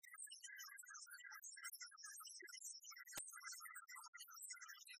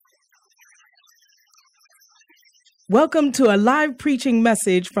Welcome to a live preaching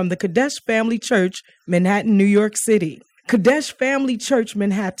message from the Kadesh Family Church, Manhattan, New York City. Kadesh Family Church,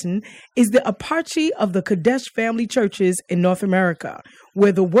 Manhattan is the eparchy of the Kadesh Family Churches in North America,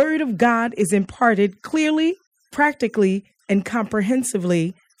 where the Word of God is imparted clearly, practically, and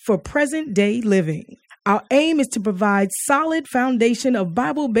comprehensively for present-day living. Our aim is to provide solid foundation of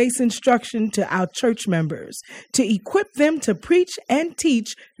Bible-based instruction to our church members, to equip them to preach and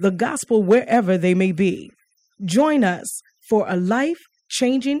teach the gospel wherever they may be. Join us for a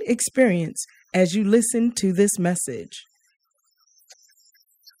life-changing experience as you listen to this message.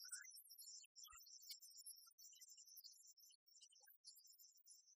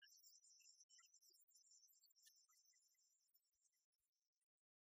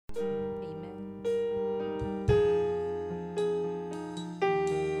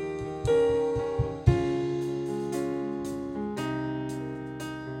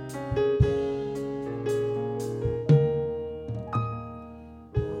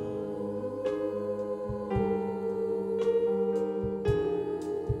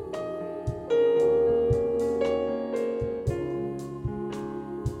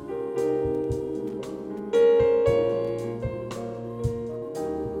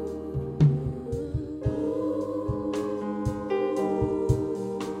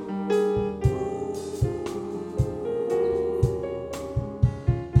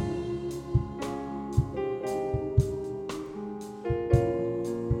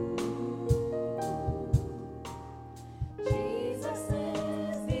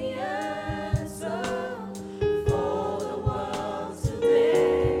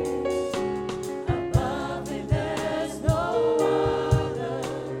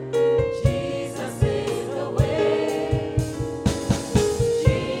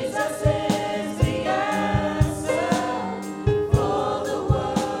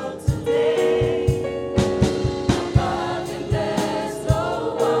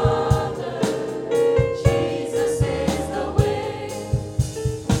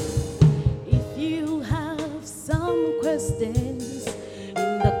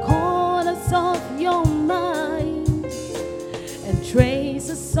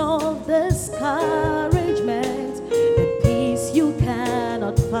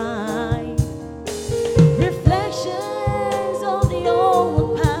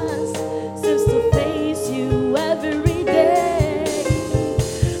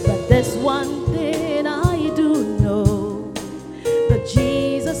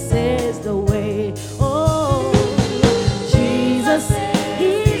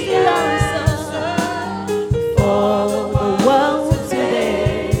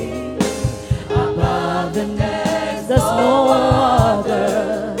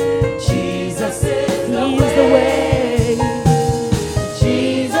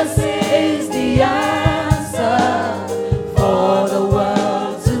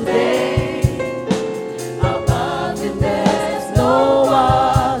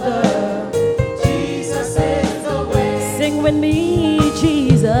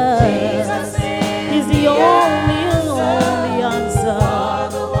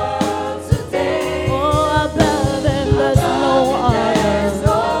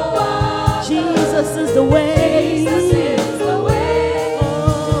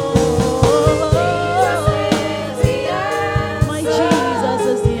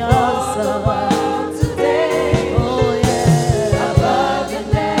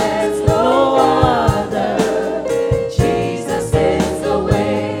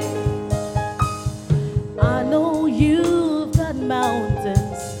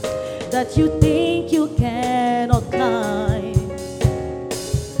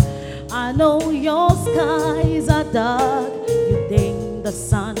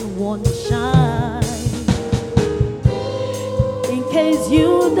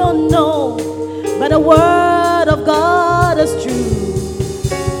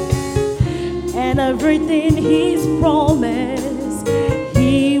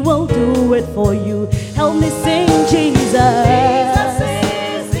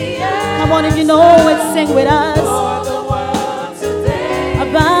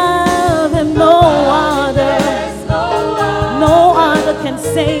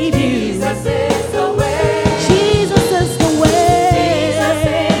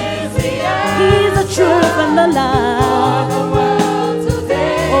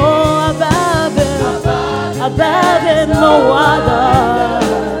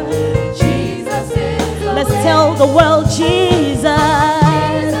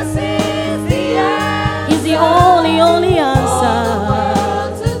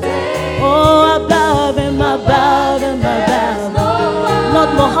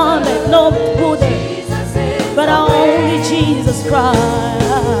 Muhammad, no Buddha, but I cry.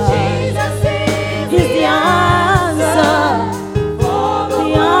 Jesus He's the answer. The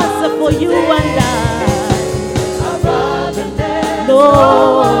answer for you and I. No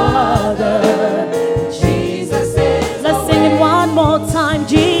other. Jesus is Let's sing it one more time.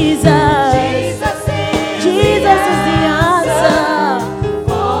 Jesus. Jesus is the answer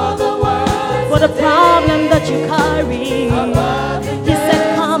for the problem that you carry. He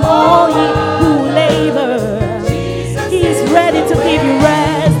said, come all ye who labor. He is ready to give you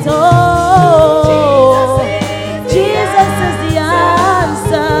rest. Oh, Jesus is the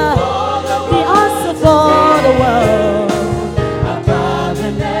answer for the world.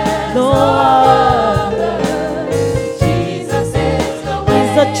 No other.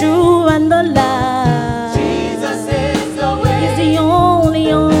 He's the true and the life. He's the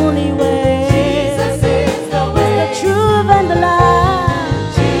only way. He's the truth and the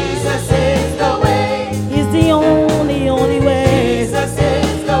life. He's the only way. He's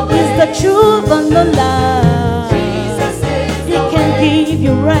the truth and the life. He can give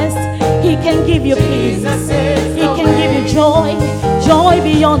you rest. He can give you peace. He can give you joy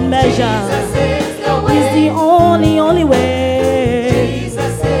beyond measure. He's the only way.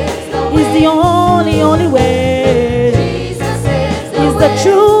 He's the only way. He's the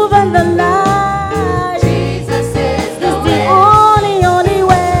truth and the life. He's the only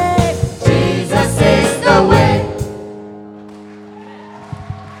way. Jesus is the way.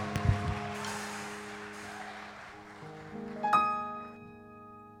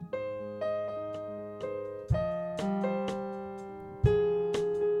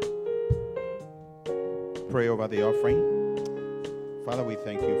 Pray over the offering. Father, we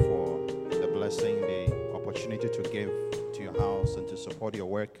thank you for the blessing, the opportunity to give to your house and to support your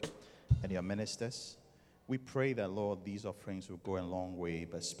work and your ministers. We pray that, Lord, these offerings will go a long way,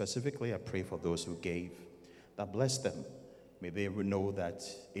 but specifically I pray for those who gave, that bless them. May they know that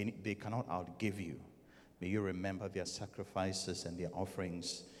they cannot outgive you. May you remember their sacrifices and their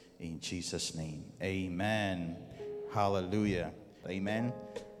offerings in Jesus' name. Amen. Hallelujah. Amen.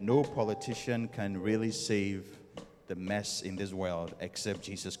 No politician can really save the mess in this world except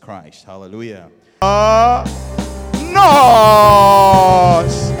Jesus Christ. Hallelujah. No!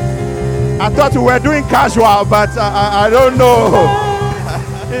 I thought we were doing casual, but I don't know.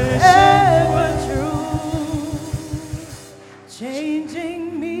 Ever true,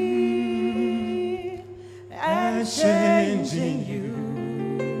 changing me and changing you.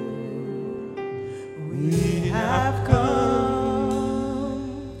 We have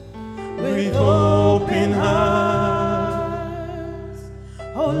come with open hearts.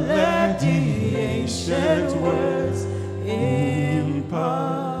 Oh, let the ancient words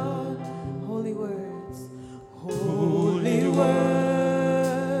impart. Holy words, holy words,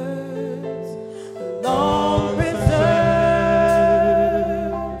 long preserved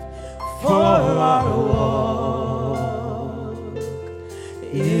for our walk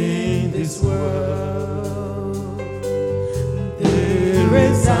in this world. They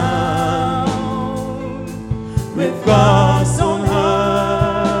resound with God's own heart.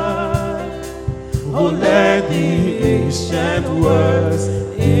 Oh, let the ancient words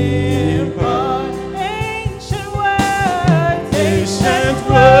impart. Ancient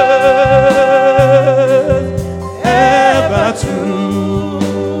words, ever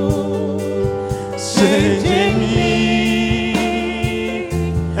true, changing me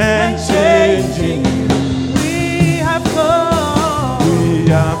and changing you. We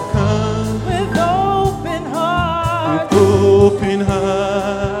have come with open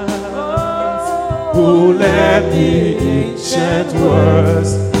hearts. Oh, let the ancient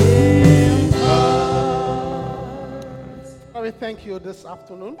words impart. We thank you this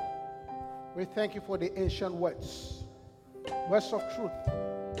afternoon. We thank you for the ancient words. Words of truth.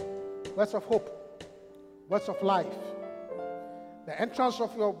 Words of hope. Words of life. The entrance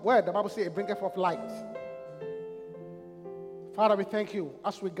of your word, the Bible says, it bringeth forth light. Father, we thank you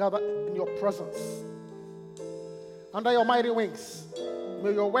as we gather in your presence. Under your mighty wings,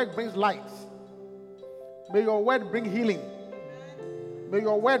 may your word bring light. May your word bring healing. May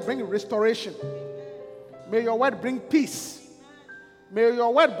your word bring restoration. May your word bring peace. May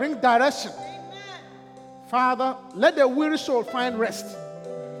your word bring direction. Father, let the weary soul find rest.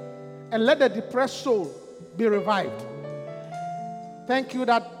 And let the depressed soul be revived. Thank you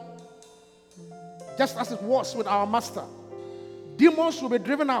that just as it was with our master, demons will be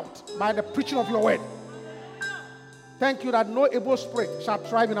driven out by the preaching of your word. Thank you that no evil spirit shall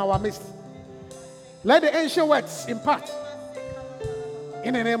thrive in our midst. Let the ancient words impart.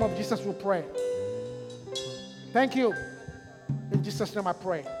 In the name of Jesus we pray. Thank you. In Jesus' name I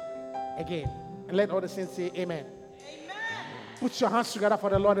pray again. And let all the saints say amen. Amen. Put your hands together for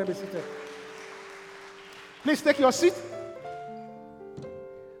the Lord and be seated. Please take your seat.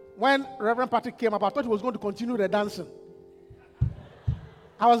 When Reverend Patrick came up, I thought he was going to continue the dancing.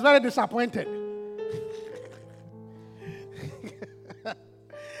 I was very disappointed.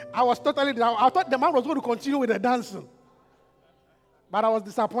 I thought the man was going to continue with the dancing. But I was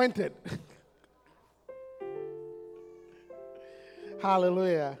disappointed.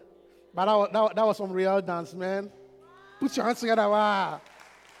 Hallelujah. But that was some real dance, man. Put your hands together. Wow.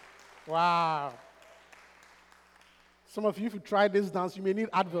 Wow. Some of you, if you try this dance, you may need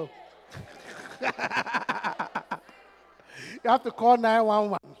Advil. You have to call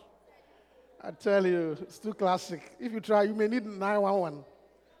 911. I tell you, it's too classic. If you try, you may need 911.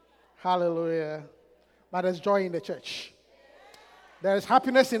 Hallelujah. But there's joy in the church. There is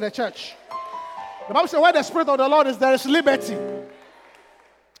happiness in the church. The Bible says, where the Spirit of the Lord is, there is liberty.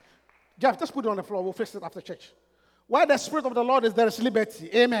 Jeff, just put it on the floor. We'll fix it after church. Where the Spirit of the Lord is, there is liberty.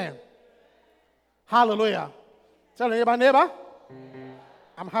 Amen. Hallelujah. Tell your neighbor,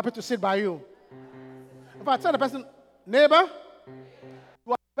 I'm happy to sit by you. If I tell the person, neighbor,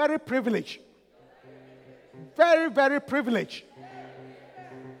 you are very privileged. Very, very privileged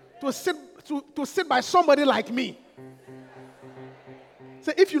to sit by somebody like me.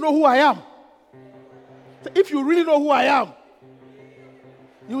 Say, if you know who I am, say, if you really know who I am,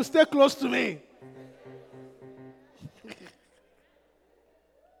 you will stay close to me.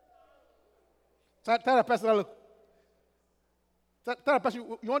 Tell the person that, look. Tell the person,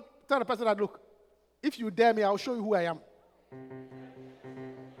 tell the person that, look, if you dare me, I'll show you who I am.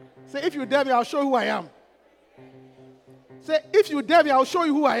 Say, if you dare me, I'll show you who I am. Say, if you dare me, I'll show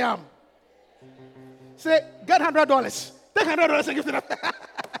you who I am. Say, get $100. Take $100 and give it up.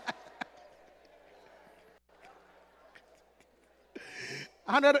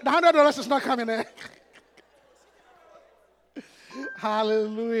 The $100 is not coming there.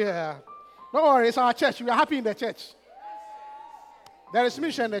 Hallelujah. Don't worry, it's our church. We are happy in the church. There is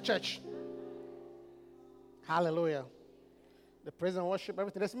mission in the church. Hallelujah. The praise and worship,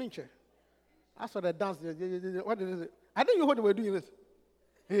 everything. There's mission. As for the dance, what is it? I didn't know what they were doing this.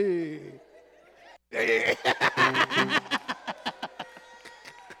 Hey.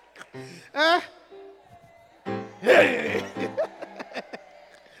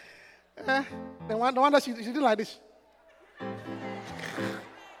 The one that she did like this.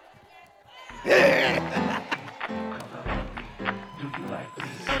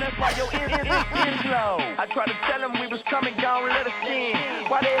 That's why your intro. I tried to tell them we was coming down, let us in.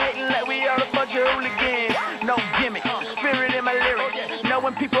 Why they hating like we are a bunch of hooligans? No gimmick, spirit in my lyrics. Know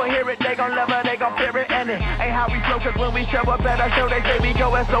when people hear it, they gon' love it, they gon' fear it. And it ain't how we flow, cause when we show up at our show, they say we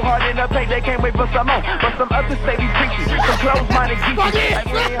going so hard in the paint, they can't wait for some more. But some others say we preaching, some close-minded geeky. Like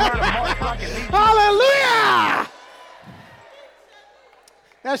we ain't heard of Mark Plunkett. Hallelujah!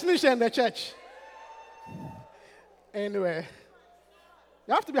 There's mission in the church. Anyway.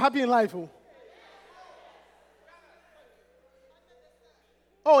 You have to be happy in life.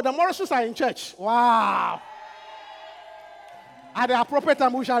 Oh, the Morrisons are in church. Wow. At the appropriate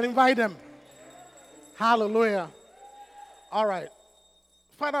time, we shall invite them. Hallelujah. All right.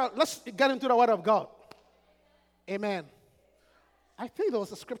 Father, let's get into the Word of God. Amen. I think there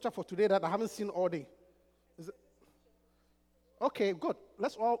was a scripture for today that I haven't seen all day. Is it? Okay, good.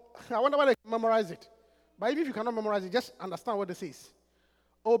 I wonder why they can memorize it. But even if you cannot memorize it, just understand what this is.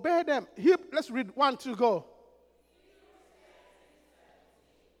 Obey them. Let's read 1, 2, go.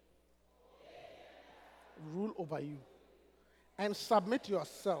 Rule over you. And submit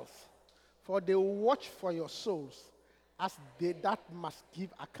yourselves, for they watch for your souls, as they that must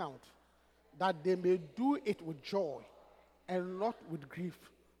give account, that they may do it with joy, and not with grief,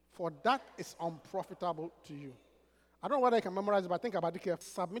 for that is unprofitable to you. I don't know whether I can memorize it, but think about it carefully.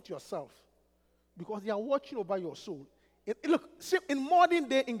 Submit yourself, because they are watching over your soul. Look, see, in modern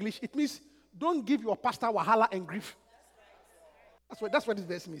day English, it means don't give your pastor wahala and grief. That's what this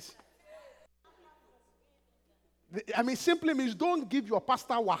verse means. I mean, simply means don't give your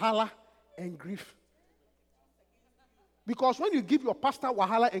pastor wahala and grief. Because when you give your pastor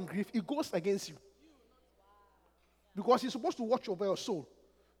wahala and grief, it goes against you. Because he's supposed to watch over your soul.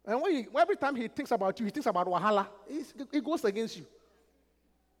 And every time he thinks about you, he thinks about wahala, it goes against you.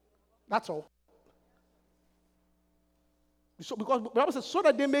 That's all. So, because the Bible says, so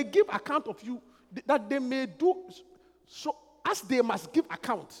that they may give account of you, that they may do, so as they must give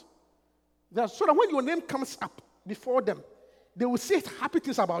account. So that when your name comes up before them, they will say happy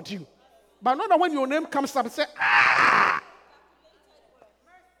things about you. But not that when your name comes up and say,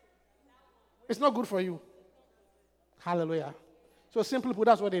 it's not good for you. Hallelujah. So simply put,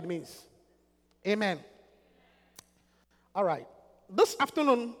 that's what it means. Amen. All right. This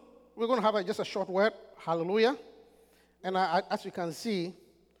afternoon, we're going to have just a short word. Hallelujah. And as you can see,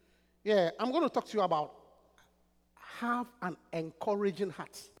 I'm going to talk to you about have an encouraging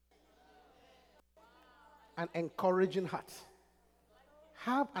heart. An encouraging heart.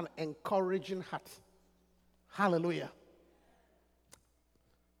 Have an encouraging heart. Hallelujah.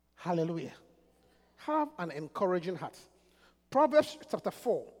 Hallelujah. Have an encouraging heart. Proverbs chapter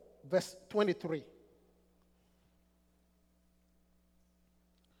 4, verse 23.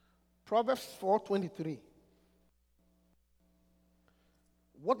 Proverbs 4:23.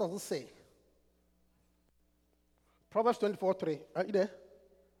 What does it say? Proverbs 24:3. Are you there?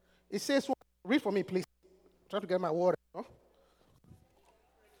 It says, read for me, please. Try to get my water. No?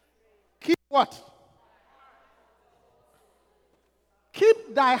 Keep what?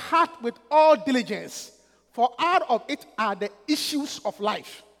 Keep thy heart with all diligence, for out of it are the issues of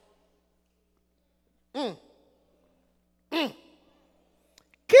life.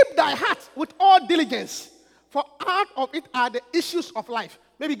 Keep thy heart with all diligence, for out of it are the issues of life.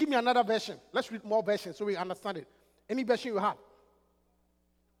 Maybe give me another version. Let's read more versions so we understand it. Any version you have?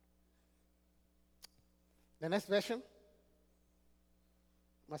 The next version?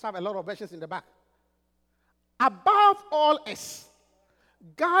 Must have a lot of versions in the back. Above all else,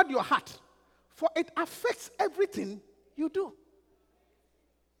 guard your heart, for it affects everything you do.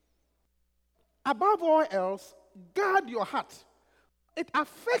 Above all else, guard your heart. It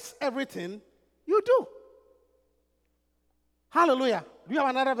affects everything you do. Hallelujah. Do you have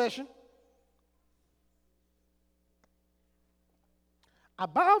another version?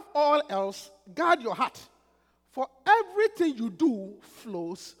 Above all else, guard your heart, for everything you do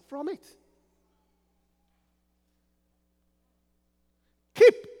flows from it.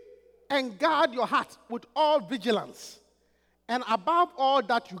 Keep and guard your heart with all vigilance, and above all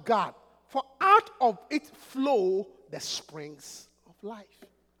that you guard, for out of it flow the springs of life.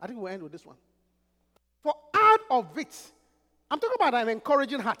 I think we'll end with this one. For out of it, I'm talking about an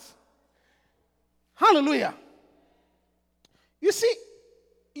encouraging heart. Hallelujah. You see,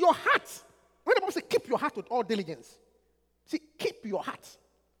 your heart, when the Bible says keep your heart with all diligence, see, keep your heart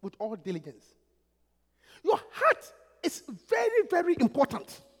with all diligence. Your heart is very, very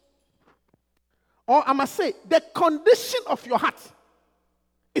important. Or I must say, the condition of your heart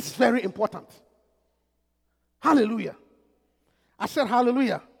is very important. Hallelujah. I said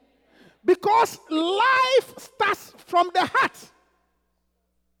hallelujah. Because life starts from the heart.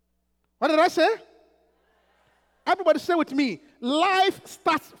 What did I say? Everybody say with me, life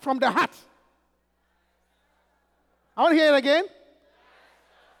starts from the heart. I want to hear it again.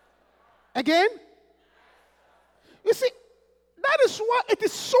 Again. You see, that is why it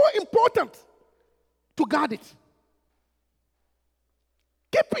is so important to guard it.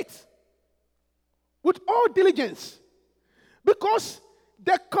 Keep it with all diligence. Because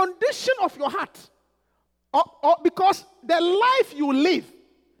the condition of your heart, or because the life you live,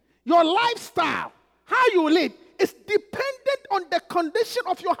 your lifestyle, how you live, is dependent on the condition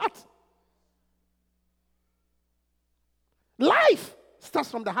of your heart. Life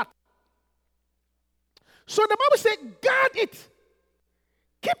starts from the heart. So the Bible says, guard it.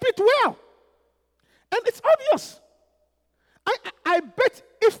 Keep it well. And it's obvious. I bet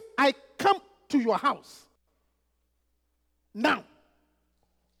if I come to your house now,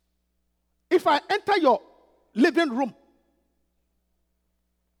 if I enter your living room,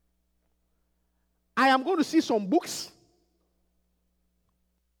 I am going to see some books.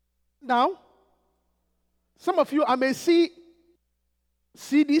 Now, some of you, I may see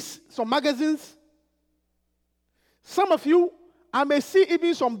CDs, some magazines. Some of you, I may see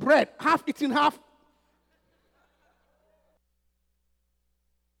even some bread, half eaten, half.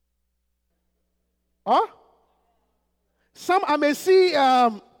 Huh? Some I may see,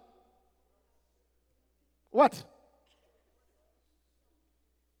 what?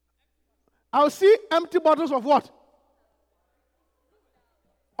 I'll see empty bottles of what?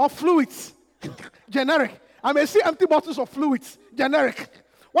 Of fluids. Generic. I may see empty bottles of fluids. Generic.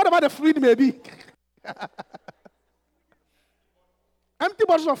 What about the fluid may be? Empty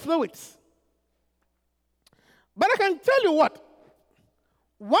bottles of fluids. But I can tell you what.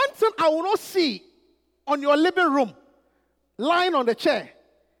 One thing I will not see on your living room, lying on the chair,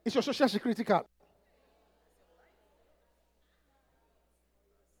 is your social security card.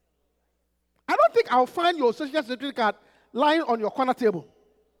 I don't think I'll find your social security card lying on your corner table,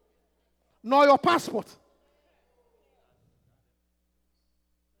 nor your passport.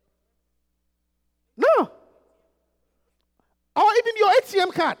 No. Or even your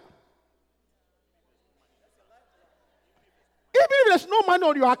ATM card. Even if there's no money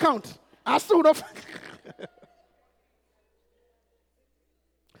on your account, I still would have.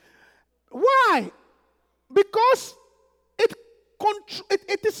 Why? Because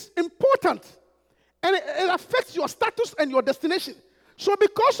it is important, and it affects your status and your destination. So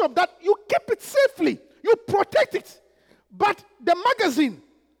because of that, you keep it safely. You protect it. But the magazine,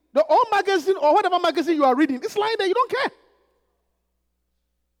 the old magazine or whatever magazine you are reading, it's lying there. You don't care.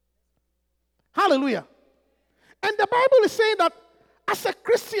 Hallelujah. And the Bible is saying that as a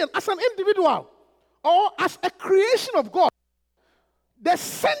Christian, as an individual, or as a creation of God, the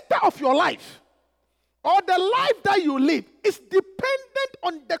center of your life, or the life that you live, is dependent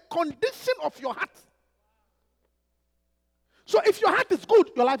on the condition of your heart. So if your heart is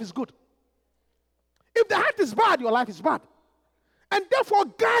good, your life is good. If the heart is bad, your life is bad. And therefore,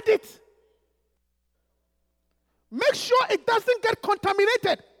 guard it. Make sure it doesn't get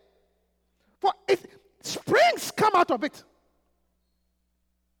contaminated. For springs come out of it.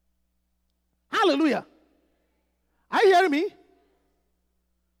 Hallelujah. Are you hearing me?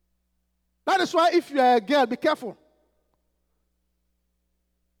 That is why if you're a girl, be careful.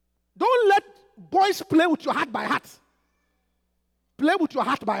 Don't let boys play with your heart by heart. Play with your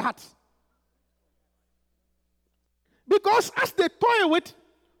heart by heart. Because as they toy with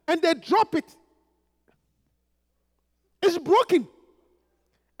and they drop it, it's broken.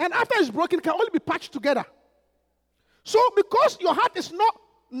 And after it's broken, it can only be patched together. So because your heart is not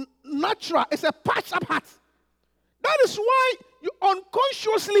natural, it's a patched up heart. That is why you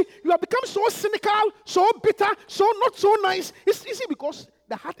unconsciously, you have become so cynical, so bitter, so not so nice. It's easy because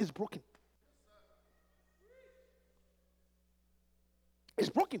the heart is broken. It's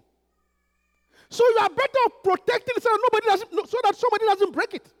broken. So you are better off protecting it so that somebody doesn't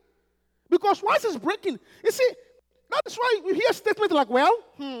break it. Because once it's breaking, you see, that is why you hear statements like, well,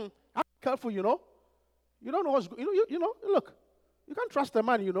 I'm careful, you know. You don't know what's good. You know, look, you can't trust a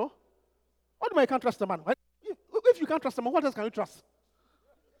man, you know. What do you mean you can't trust a man? If you can't trust a man, what else can you trust?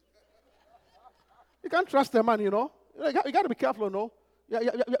 You can't trust a man, you know. You got to be careful, you know.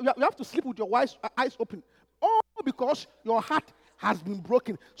 You have to sleep with your eyes open. All because your heart has been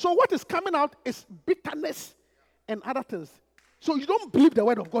broken. So what is coming out is bitterness and other things. So you don't believe the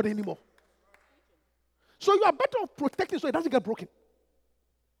word of God anymore. So you are better off protecting so it doesn't get broken.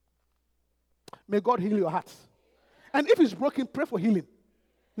 May God heal your heart. And if it's broken, pray for healing.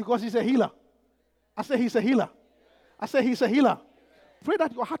 Because he's a healer. I say he's a healer. I say he's a healer. Pray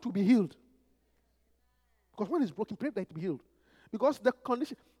that your heart will be healed. Because when it's broken, pray that it will be healed. Because the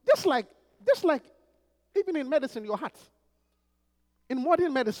condition, just like even in medicine, your heart. In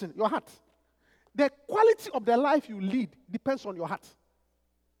modern medicine, your heart. The quality of the life you lead depends on your heart.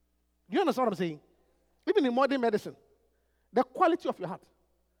 Do you understand what I'm saying? Even in modern medicine, the quality of your heart.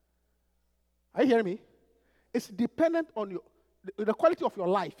 Are you hearing me? It's dependent on the quality of your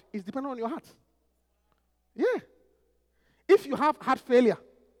life is dependent on your heart. Yeah. If you have heart failure,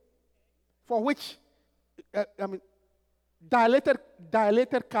 for which, dilated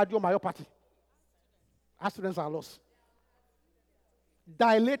cardiomyopathy, accidents are lost.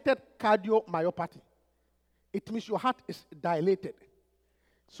 Dilated cardiomyopathy. It means your heart is dilated.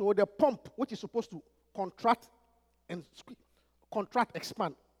 So the pump, which is supposed to contract,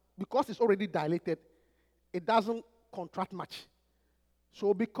 expand, because it's already dilated, it doesn't contract much.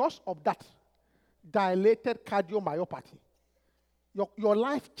 So because of that, dilated cardiomyopathy, your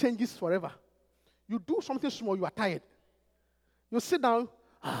life changes forever. You do something small, you are tired. You sit down,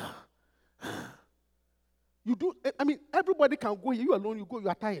 you do, everybody can go here. You alone, you go, you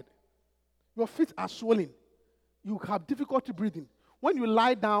are tired. Your feet are swollen. You have difficulty breathing. When you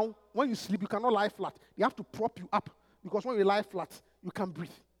lie down, when you sleep, you cannot lie flat. They have to prop you up. Because when you lie flat, you can't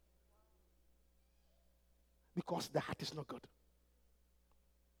breathe. Because the heart is not good.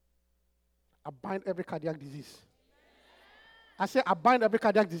 I bind every cardiac disease. I say, I bind every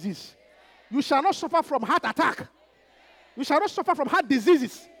cardiac disease. You shall not suffer from heart attack. You shall not suffer from heart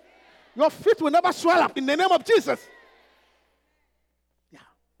diseases. Your feet will never swell up in the name of Jesus. Yeah,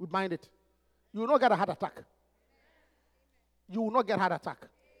 we bind it. You will not get a heart attack. You will not get heart attack.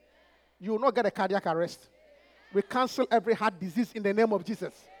 You will not get a cardiac arrest. We cancel every heart disease in the name of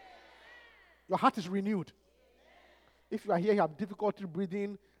Jesus. Your heart is renewed. If you are here, you have difficulty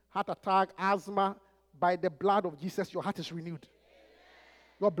breathing, heart attack, asthma, by the blood of Jesus, your heart is renewed.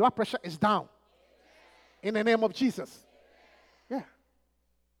 Your blood pressure is down. In the name of Jesus. Yeah.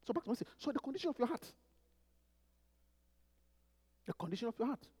 So the condition of your heart. The condition of your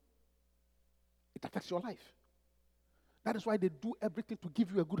heart. It affects your life. That is why they do everything to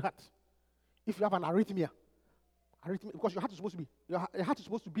give you a good heart. If you have an arrhythmia, because your heart is supposed to be, your heart is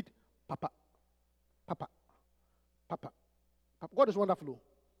supposed to beat, Papa, Papa, Papa, Papa. God is wonderful.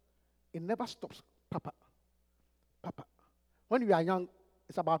 It never stops, Papa, Papa. When you are young,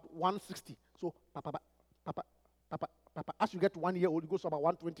 it's about 160. So, papa, papa, papa, papa. As you get to 1 year old, it goes to about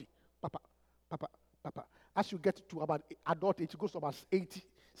 120. Papa, papa, papa. As you get to about adult age, it goes to about 80,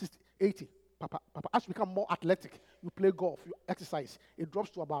 60, 80. Papa, papa. As you become more athletic, you play golf, you exercise, it drops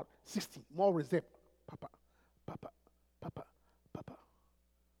to about 60, more reserve. Papa, papa, papa, papa.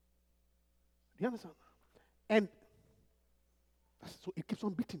 Do you understand? And so it keeps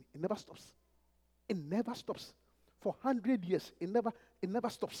on beating. It never stops. It never stops. For 100 years, it never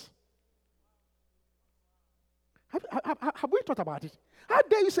stops. Have we thought about it? How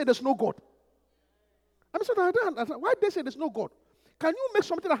dare you say there's no God? I'm sorry, I don't understand. Why dare you say there's no God? Can you make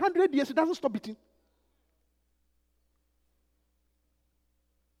something 100 years, it doesn't stop beating?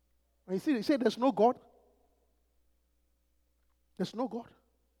 And you say there's no God? There's no God.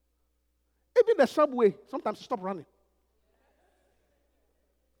 Even the subway, sometimes you stop running.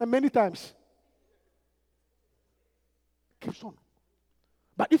 And many times, keeps on.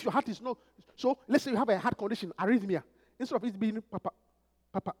 But if your heart is no, so let's say you have a heart condition, arrhythmia, instead of it being papa,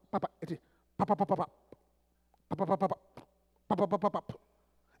 papa, papa, it is papa, papa, papa, papa, papa, papa, papa, papa, papa.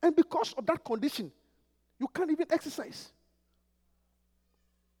 And because of that condition, you can't even exercise.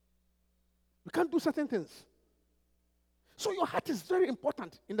 You can't do certain things. So your heart is very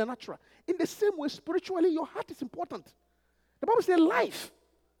important in the natural. In the same way, spiritually, your heart is important. The Bible says life,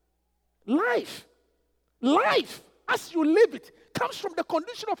 as you live it, comes from the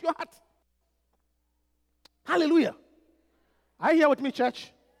condition of your heart. Hallelujah. Are you here with me,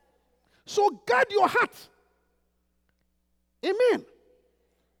 church? So guard your heart. Amen.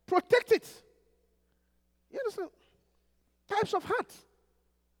 Protect it. You understand? Types of heart.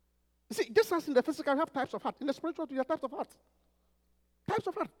 You see, just as in the physical, you have types of heart. In the spiritual, you have types of heart. Types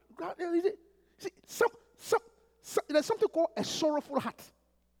of heart. See, there's something called a sorrowful heart.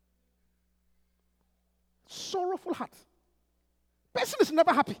 Sorrowful heart. Person is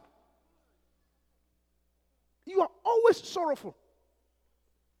never happy. You are always sorrowful.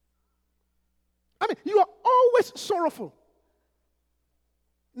 I mean, you are always sorrowful.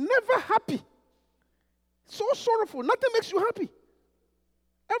 Never happy. So sorrowful. Nothing makes you happy.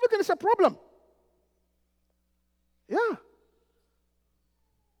 Everything is a problem. Yeah.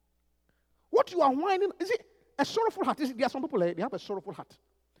 What you are whining, is it a sorrowful heart? There are some people, they have a sorrowful heart.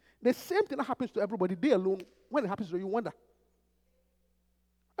 The same thing that happens to everybody, they alone, when it happens to you, you wonder.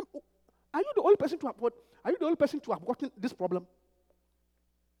 Are you the only person to have gotten this problem?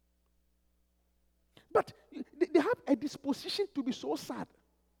 But they have a disposition to be so sad.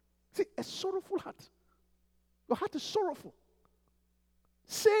 See, a sorrowful heart. Your heart is sorrowful.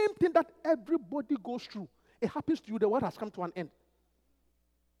 Same thing that everybody goes through. It happens to you, the world has come to an end.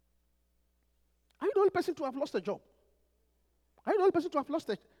 Are you the only person to have lost a job? Are you the only person to have lost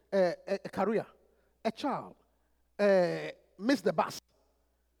a career, a child, missed the bus?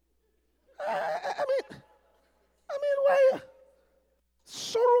 I mean, why?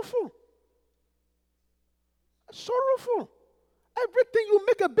 Sorrowful. Sorrowful. Everything, you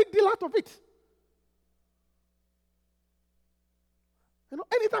make a big deal out of it. You know,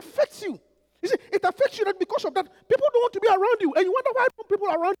 and it affects you. You see, it affects you that because of that, people don't want to be around you. And you wonder why people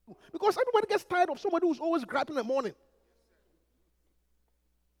are around you. Because everybody gets tired of somebody who's always griping in the morning.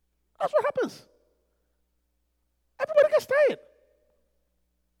 That's what happens. Everybody gets tired.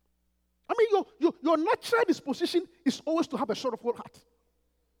 I mean, your natural disposition is always to have a sorrowful heart.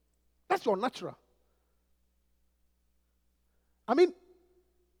 That's your natural. I mean,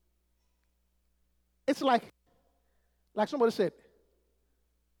 it's like somebody said,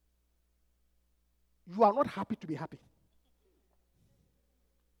 you are not happy to be happy.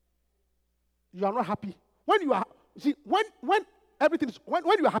 You are not happy. When you are, see, when everything is, when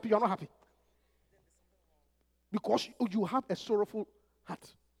you are happy, you are not happy. Because you have a sorrowful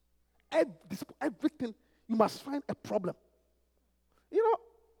heart. Everything, you must find a problem. You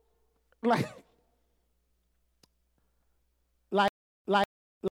know, like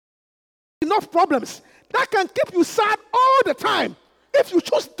enough problems that can keep you sad all the time if you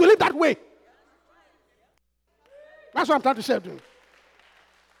choose to live that way. That's what I'm trying to share with you.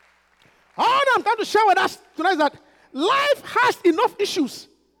 All I'm trying to share with us tonight is that life has enough issues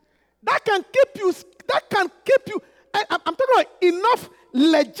that can keep you, I'm talking about enough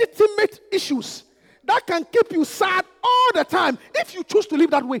legitimate issues that can keep you sad all the time if you choose to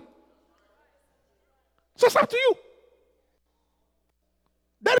live that way. So it's up to you.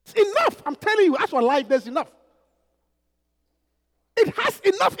 There is enough. I'm telling you, as for life, there's enough. It has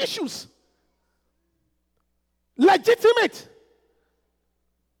enough issues. Legitimate.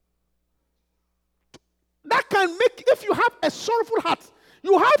 That can make, if you have a sorrowful heart,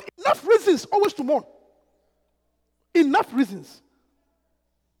 you have enough reasons always to mourn. Enough reasons.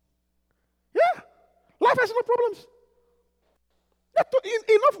 wife has no problems.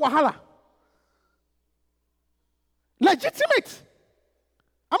 Enough wahala. Legitimate.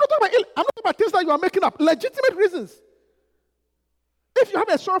 I'm not talking about things that you are making up. Legitimate reasons. If you have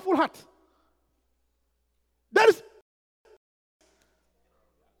a sorrowful heart, there is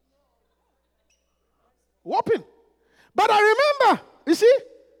whopping. But I remember, you see,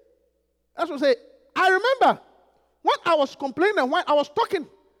 that's what I say. I remember when I was complaining, when I was talking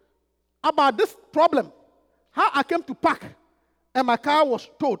about this problem, how I came to park and my car was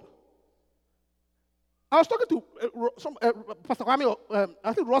towed. I was talking to Pastor Kwame,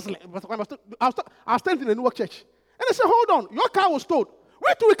 I think Rosalind. Pastor Kwame, I was standing in the Newark church. And they said, hold on, your car was towed.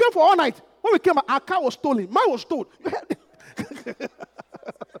 Wait till we came for all night. When we came, our car was stolen. Mine was towed.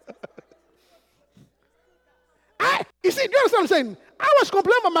 You see, do you understand what I'm saying? I was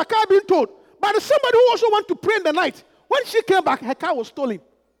complaining about my car being towed. But there's somebody who also went to pray in the night. When she came back, her car was stolen.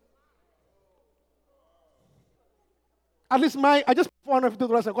 At least I just put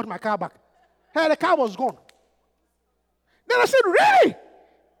 $450 and got my car back. Hey, the car was gone. Then I said, really?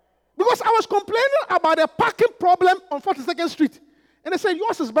 Because I was complaining about a parking problem on 42nd Street. And they said,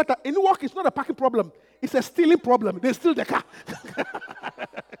 yours is better. In Newark, it's not a parking problem. It's a stealing problem. They steal the car.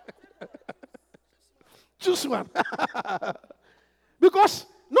 Choose one. Because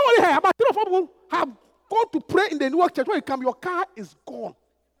not only here, about 3 or 4 people have gone to pray in the Newark church. When you come, your car is gone.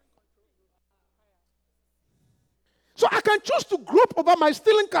 So I can choose to grope over my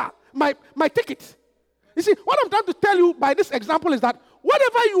stealing car, my ticket. You see, what I'm trying to tell you by this example is that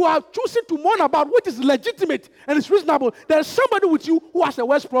whatever you are choosing to mourn about, which is legitimate and is reasonable, there is somebody with you who has a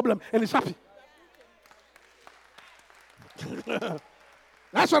worse problem and is happy.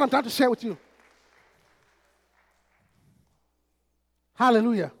 That's what I'm trying to share with you.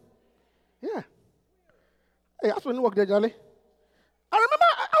 Hallelujah. Yeah. Hey, that's when you walk there, Charlie. I remember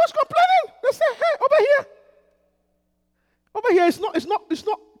I was complaining. They said, hey, over here, it's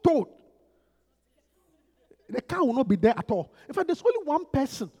not towed. The car will not be there at all. In fact, there's only one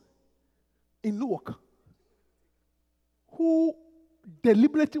person in Newark who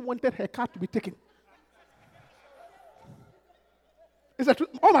deliberately wanted her car to be taken. It's a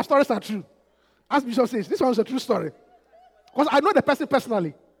all my stories are true. As Bishop says, this one is a true story. Because I know the person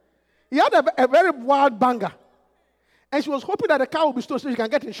personally. He had a very wild banger. And she was hoping that the car would be stolen so she can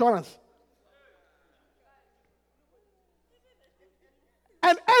get insurance.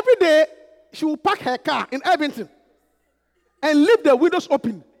 And every day, she will park her car in Irvington and leave the windows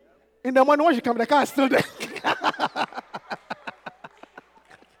open. In the morning when she comes, the car is still there.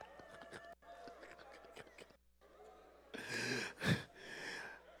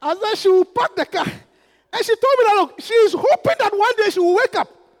 And then she will park the car. And she told me that, look, she is hoping that one day she will wake up.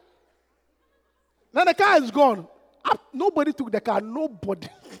 Then the car is gone. Nobody took the car. Nobody.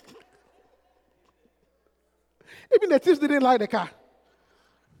 Even the thieves didn't like the car.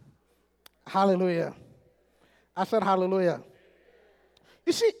 Hallelujah. I said hallelujah.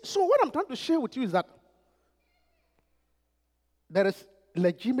 You see, so what I'm trying to share with you is that there is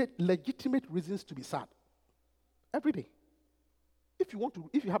legitimate reasons to be sad. Every day. If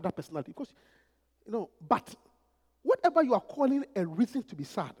you have that personality, because, but whatever you are calling a reason to be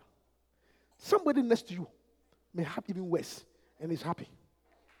sad, somebody next to you may have even worse and is happy.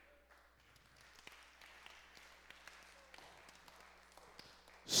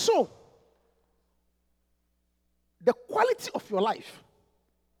 So, the quality of your life,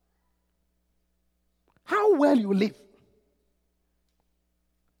 how well you live,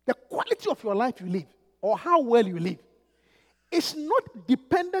 the quality of your life you live, or how well you live, is not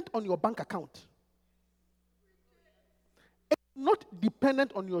dependent on your bank account. It's not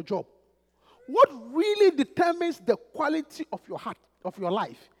dependent on your job. What really determines the quality of your heart, of your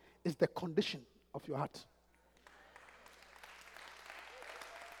life, is the condition of your heart.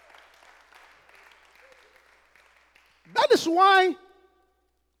 That is why,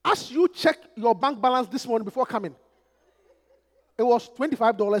 as you check your bank balance this morning before coming, it was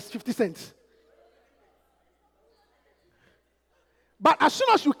 $25.50. But as soon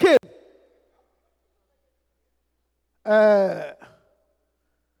as you came, as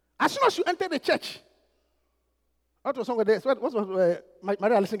soon as you entered the church, what was song there? What was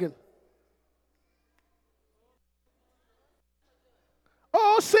Maria singing?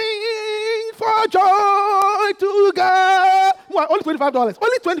 Oh, sing for joy to God. Well, only $25.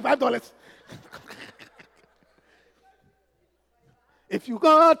 Only $25. If you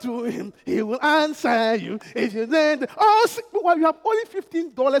go to him, he will answer you. If you then, well, you have only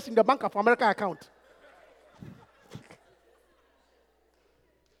 $15 in the Bank of America account.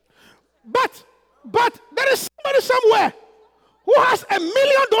 But there is somebody somewhere who has $1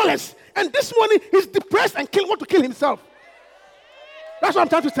 million and this morning he's depressed and want to kill himself. That's what I'm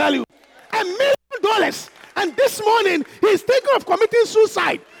trying to tell you. $1 million and this morning he's thinking of committing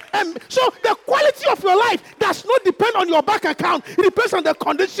suicide. And so the quality of your life does not depend on your bank account. It depends on the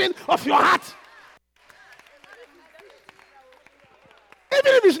condition of your heart.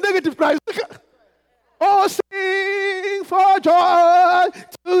 Even if it's negative Christ. Oh, sing for joy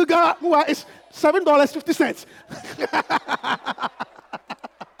to God. It's $7.50.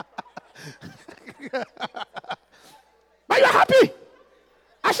 But you're happy.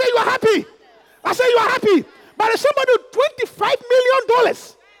 I say you are happy. I say you are happy. But there's somebody with $25 million.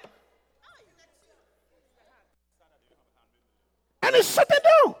 And he's sitting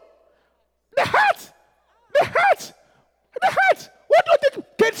down. The heart. What do you think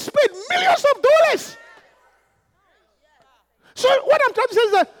can spend millions of dollars? So what I'm trying to say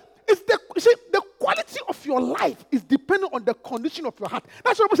is that the quality of your life is dependent on the condition of your heart.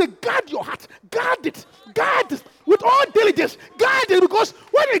 That's why I say guard your heart. Guard it with all diligence. Guard it, because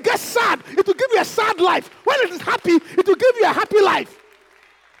when it gets sad, it will give you a sad life. When it is happy, it will give you a happy life.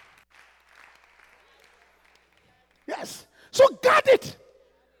 Yes. So guard it.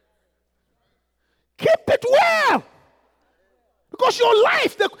 Keep it well. Because your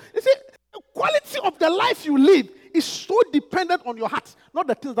life, the quality of the life you live is so dependent on your heart, not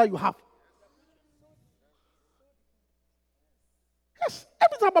the things that you have. Yes,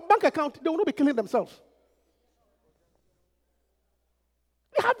 every time a bank account, they will not be killing themselves.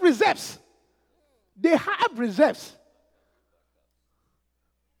 They have reserves.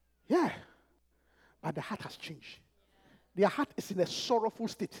 Yeah. But the heart has changed. Their heart is in a sorrowful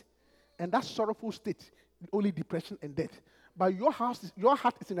state. And that sorrowful state is only depression and death. But your heart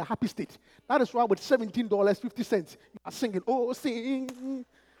is in a happy state. That is why with $17.50, you are singing, oh, sing.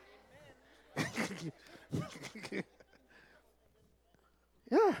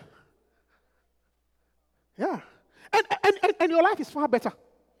 Yeah. And your life is far better.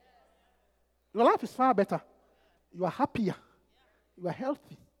 Your life is far better. You are happier. You are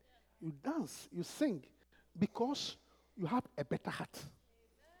healthy. You dance. You sing. Because you have a better heart.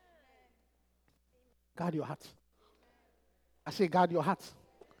 Guard your heart. I say guard your heart.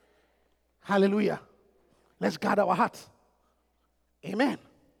 Hallelujah. Let's guard our heart. Amen.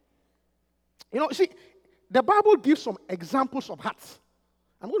 See, the Bible gives some examples of hearts.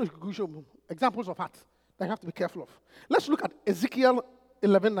 I'm going to show you examples of hearts that you have to be careful of. Let's look at Ezekiel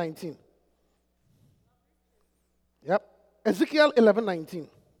 11:19. Yep. Ezekiel 11:19.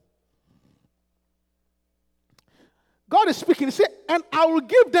 God is speaking. He said, and I will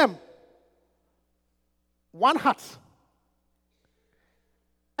give them one heart.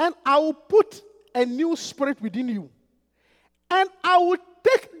 And I will put a new spirit within you. And I will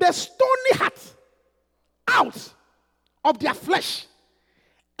take the stony heart out of their flesh.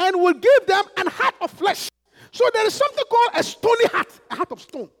 And will give them an heart of flesh. So there is something called a stony heart. A heart of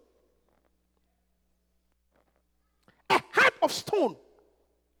stone. A heart of stone.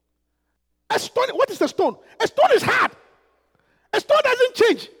 A stone. What is a stone? A stone is hard. A stone doesn't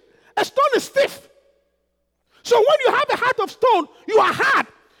change. A stone is stiff. So when you have a heart of stone, you are hard.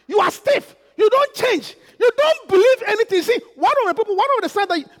 You are stiff. You don't change. You don't believe anything. See, one of the signs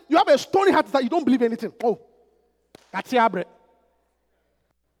that you have a stony heart is that you don't believe anything. Oh, that's your bread.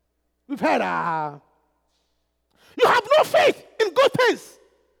 We've heard, you have no faith in good things.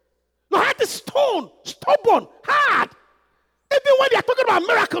 Your heart is stone, stubborn, hard. Even when they are talking about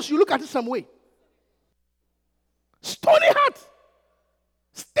miracles, you look at it some way. Stony heart,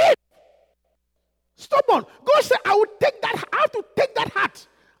 stiff, stubborn. God said, I have to take that heart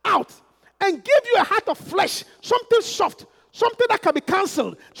out and give you a heart of flesh, something soft, something that can be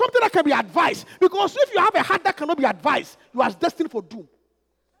cancelled, something that can be advised. Because if you have a heart that cannot be advised, you are destined for doom.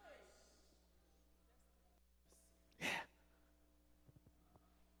 Yeah.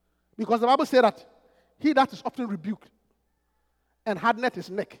 Because the Bible said that he that is often rebuked and hardeneth his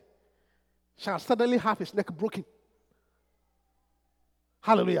neck shall suddenly have his neck broken.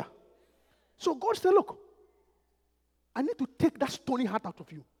 Hallelujah. So God said, look, I need to take that stony heart out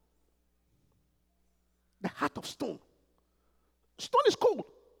of you. The heart of stone. Stone is cold.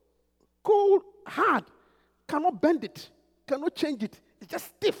 Cold, hard. Cannot bend it. Cannot change it. It's just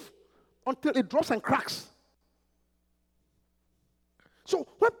stiff until it drops and cracks. So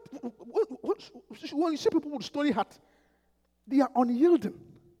when you see people with stony heart, they are unyielding,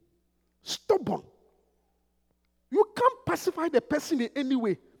 stubborn. You can't pacify the person in any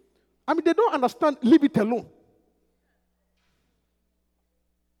way. I mean, they don't understand, leave it alone.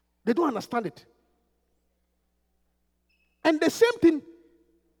 They don't understand it. And the same thing,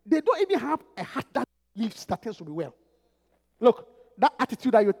 they don't even have a heart that believes that things will be well. Look, that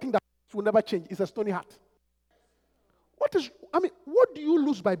attitude that you think that will never change is a stony heart. What do you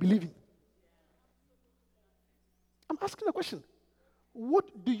lose by believing? I'm asking a question.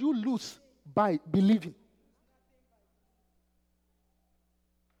 What do you lose by believing?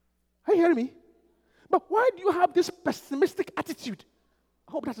 Are you hearing me? But why do you have this pessimistic attitude?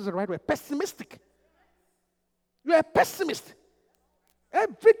 I hope that is the right word. Pessimistic. You're a pessimist.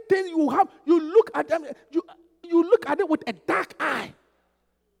 Everything you have, you look at them, you look at it with a dark eye.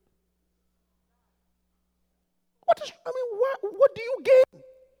 What do you gain?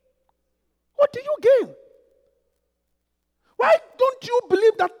 What do you gain? Why don't you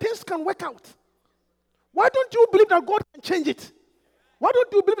believe that things can work out? Why don't you believe that God can change it? Why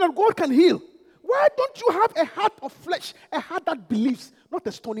don't you believe that God can heal? Why don't you have a heart of flesh, a heart that believes, not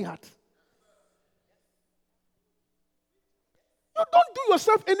a stony heart? You don't do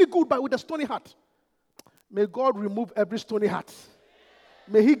yourself any good with a stony heart. May God remove every stony heart.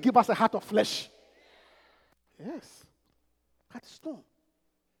 May He give us a heart of flesh. Yes. Heart stone.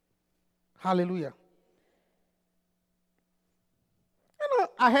 Hallelujah. You know,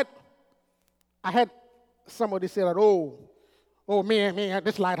 I had somebody say that, me,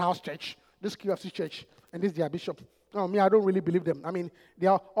 this Lighthouse Church, this QFC Church, and this their bishop. No, me, I don't really believe them. I mean, they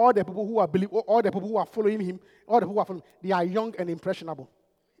are all the people who are following him, they are young and impressionable.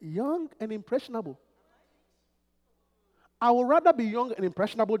 Young and impressionable. I would rather be young and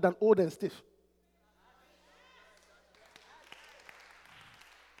impressionable than old and stiff.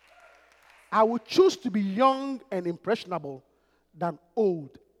 I would choose to be young and impressionable than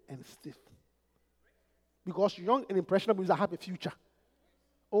old and stiff. Because young and impressionable means I have a future.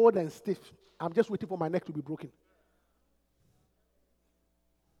 Old and stiff, I'm just waiting for my neck to be broken.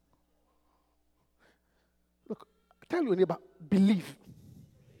 Look, tell your neighbor, believe.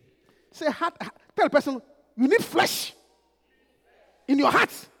 Say, tell a person, you need flesh in your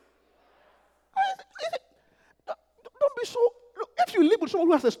heart. Don't be so. Look, if you live with someone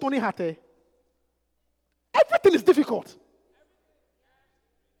who has a stony heart, everything is difficult.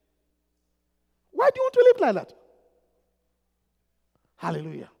 Why do you want to live like that?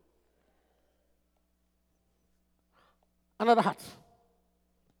 Hallelujah. Another heart.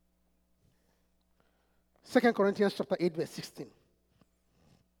 2 Corinthians chapter 8, verse 16.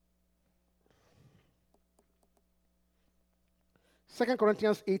 2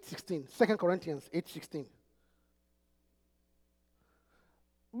 Corinthians 8:16. 2 Corinthians 8:16.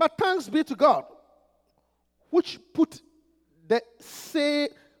 But thanks be to God, which put the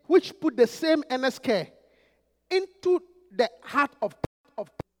same earnest care into the heart of.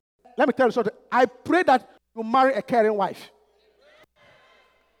 Let me tell you something. I pray that you marry a caring wife.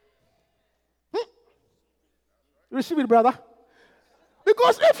 Receive it, brother.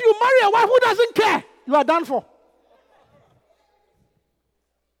 Because if you marry a wife who doesn't care, you are done for.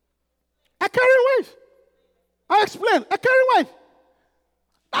 A caring wife. I explain. A caring wife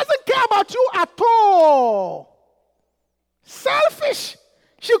doesn't care about you at all. Selfish.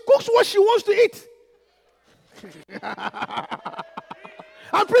 She cooks what she wants to eat.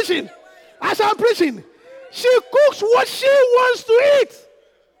 I'm preaching. I said I'm preaching. She cooks what she wants to eat.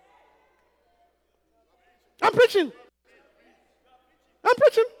 I'm preaching. I'm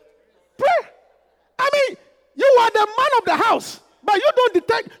preaching. Pray. I mean, you are the man of the house, but you don't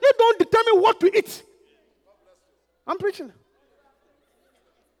determine what to eat. I'm preaching.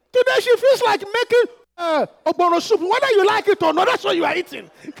 Today she feels like making ogbono soup. Whether you like it or not, that's what you are eating.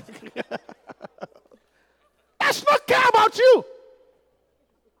 Does not care about you.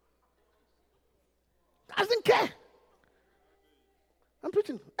 Doesn't care. I'm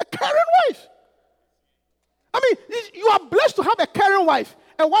preaching. A caring wife. I mean, you are blessed to have a caring wife.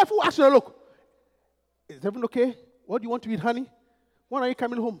 A wife who asks you, look, is everything okay? What do you want to eat, honey? When are you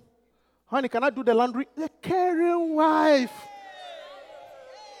coming home? Honey, can I do the laundry? A caring wife.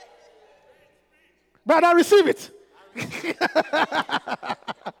 Brother, receive it.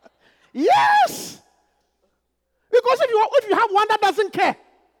 Yes. Because if you have one that doesn't care,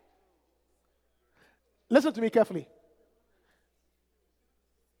 listen to me carefully.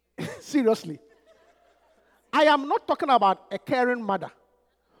 Seriously. I am not talking about a caring mother.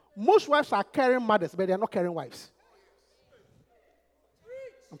 Most wives are caring mothers, but they are not caring wives.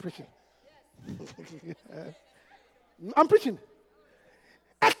 I'm preaching. I'm preaching.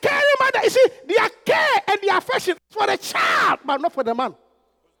 A caring mother, you see, their care and their affection is for the child, but not for the man.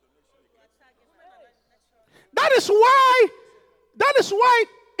 That is why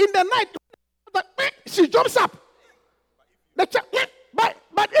in the night, she jumps up. The child, but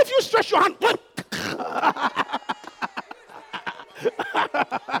if you stretch your hand,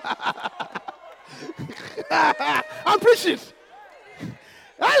 I'm preaching.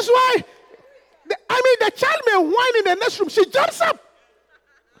 That's why, the child may whine in the next room. She jumps up.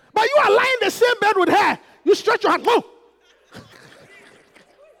 But you are lying in the same bed with her. You stretch your hand. Whoa.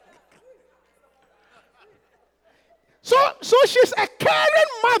 So she's a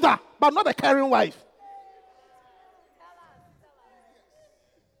caring mother, but not a caring wife.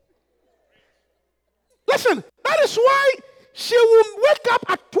 Listen, that is why she will wake up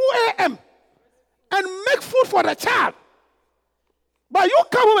at 2 a.m. and make food for the child. But you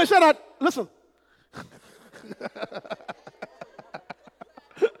come home and say that, listen.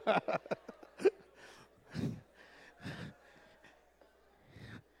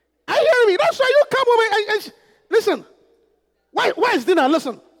 Are you hearing me? That's why you come home and listen. Why is dinner?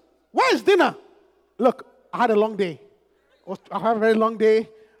 Listen. Why is dinner? Look, I had a long day. I had a very long day.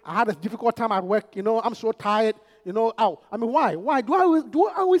 I had a difficult time at work. I'm so tired. Why? Why? Do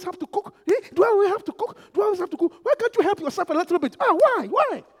I always have to cook? Do I always have to cook? Why can't you help yourself a little bit? Why?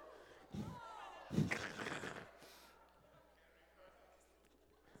 Why?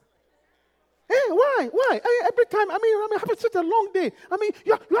 Every time, I have such a long day.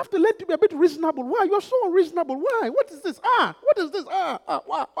 You have to learn to be a bit reasonable. Why? You're so unreasonable. Why? What is this? What is this? Why?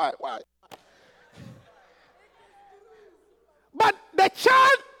 But the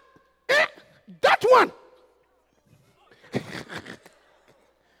child, that one.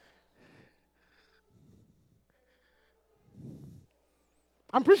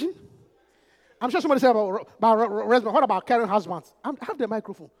 I'm preaching. I'm sure somebody said about husband. What about caring husbands? I have the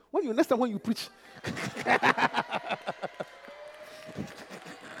microphone. Next time when you preach.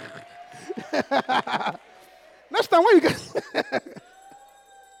 Next time when you get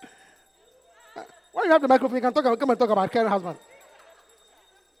when you have the microphone, you can come and talk about caring husband.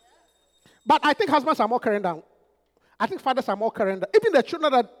 But I think husbands are more caring than. I think fathers are more caring than. Even the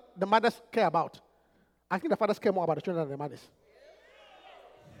children that the mothers care about. I think the fathers care more about the children than the mothers.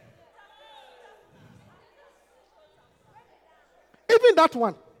 Even that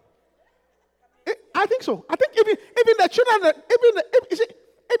one. I think so. I think even the children,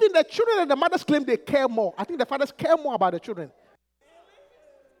 even the children and the mothers claim they care more. I think the fathers care more about the children.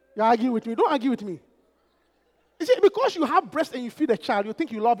 You argue with me? Don't argue with me. You see, because you have breast and you feed the child, you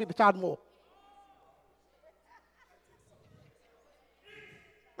think you love the child more.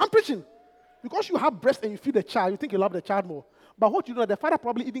 I'm preaching. Because you have breast and you feed the child, you think you love the child more. But what you know, the father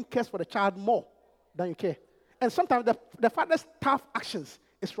probably even cares for the child more than you care. And sometimes the father's tough actions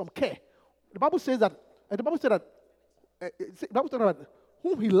is from care. The Bible says that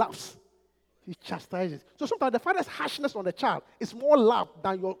whom he loves, he chastises. So sometimes the father's harshness on the child is more love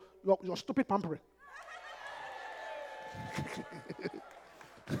than your stupid pampering.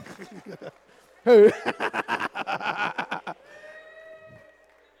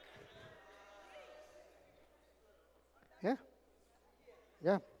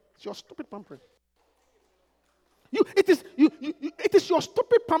 Yeah. It's your stupid pampering. It is your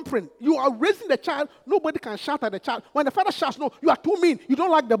stupid pampering. You are raising the child. Nobody can shout at the child. When the father shouts, no, you are too mean. You don't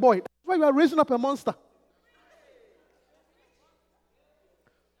like the boy. That's why you are raising up a monster.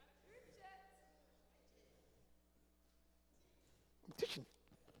 I'm teaching.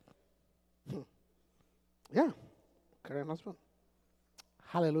 Yeah. Caring husband.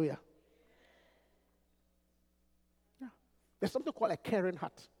 Hallelujah. Yeah. There's something called a caring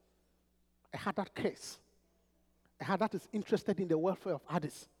heart. A heart that cares. A heart that is interested in the welfare of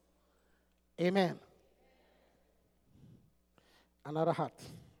others. Amen. Another heart.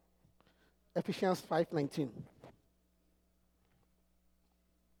 Ephesians 5:19.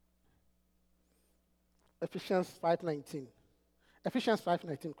 Ephesians 5:19. Ephesians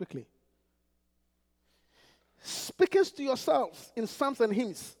 5:19, quickly. Speaking to yourselves in psalms and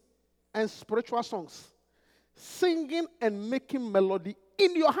hymns and spiritual songs, singing and making melody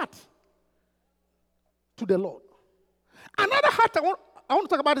in your heart to the Lord. Another heart I want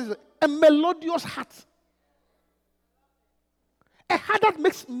to talk about is a melodious heart. A heart that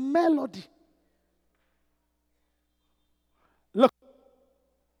makes melody. Look,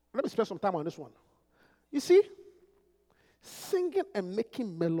 let me spend some time on this one. You see, singing and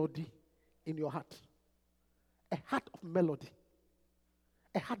making melody in your heart. A heart of melody.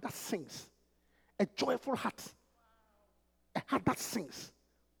 A heart that sings. A joyful heart. A heart that sings.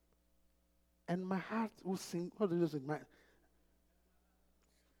 And my heart will sing. What does it say?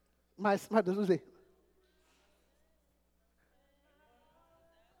 My heart does it say?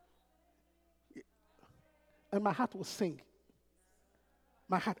 And my heart will sing.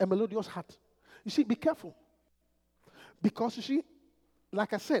 My heart, a melodious heart. You see, be careful. Because you see,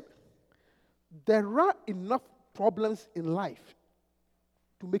 like I said, there are enough problems in life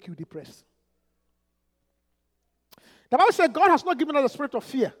to make you depressed. The Bible says God has not given us the spirit of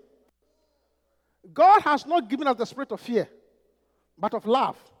fear. God has not given us the spirit of fear, but of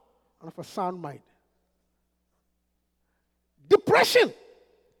love and of a sound mind. Depression.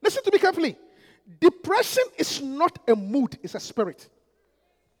 Listen to me carefully. Depression is not a mood, it's a spirit.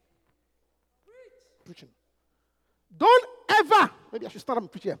 Preaching. Don't ever, maybe I should start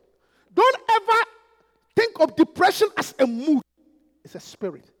up preaching here. Don't ever think of depression as a mood. It's a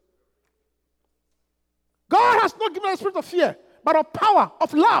spirit. God has not given us a spirit of fear, but of power,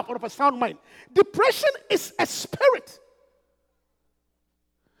 of love, and of a sound mind. Depression is a spirit.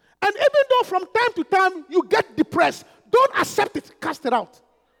 And even though from time to time you get depressed, don't accept it, cast it out.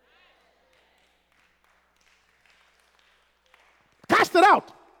 Cast it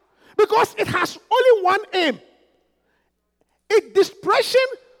out. Because it has only one aim. Depression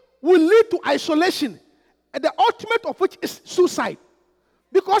will lead to isolation, and the ultimate of which is suicide.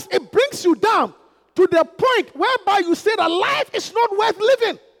 Because it brings you down to the point whereby you say that life is not worth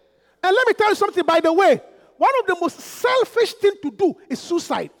living. And let me tell you something, by the way. One of the most selfish things to do is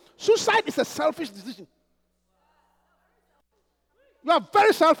suicide. Suicide is a selfish decision. You are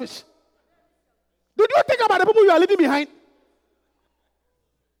very selfish. Did you think about the people you are leaving behind?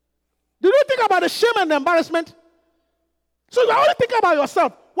 Did you think about the shame and the embarrassment? So you are only thinking about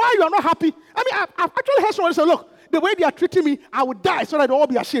yourself. Why you are not happy? I mean, I've actually heard someone say, look, the way they are treating me, I will die so that they will all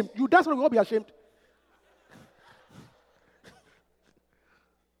be ashamed. You die so that they will all be ashamed.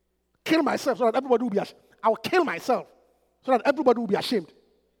 Kill myself so that everybody will be ashamed. I will kill myself so that everybody will be ashamed.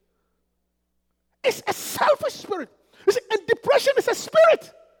 It's a selfish spirit. You see, and depression is a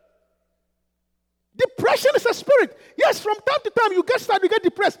spirit. Depression is a spirit. Yes, from time to time you get started, you get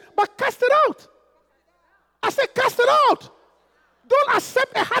depressed, but cast it out. I said, cast it out. Don't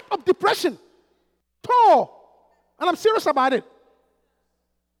accept a heart of depression. And I'm serious about it.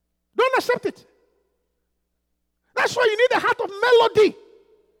 Don't accept it. That's why you need a heart of melody.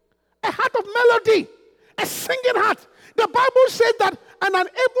 A heart of melody. A singing heart. The Bible said that an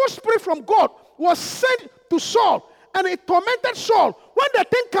evil spirit from God was sent to Saul, and it tormented Saul. When the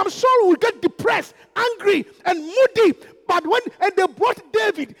thing comes, Saul will get depressed, angry, and moody. But when they brought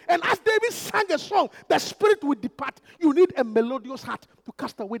David, and as David sang a song, the spirit will depart. You need a melodious heart to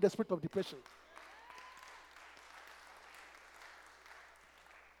cast away the spirit of depression.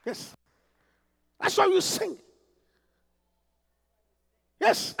 Yes. That's why we sing.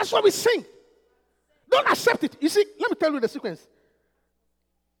 Yes, that's why we sing. Don't accept it. You see, let me tell you the sequence.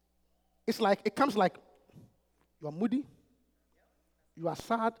 It's like, it comes like you are moody, you are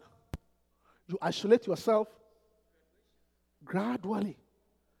sad, you isolate yourself. Gradually,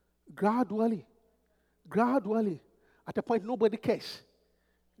 at a point nobody cares.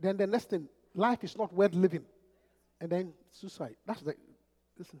 Then the next thing, life is not worth living. And then suicide.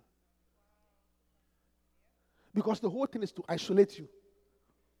 Listen. Because the whole thing is to isolate you.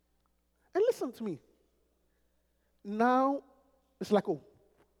 And listen to me. Now, it's like, oh.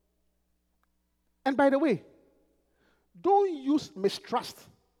 And by the way, don't use mistrust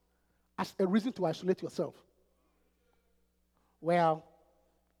as a reason to isolate yourself. Well,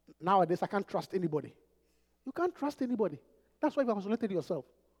 nowadays I can't trust anybody. You can't trust anybody. That's why you've isolated yourself.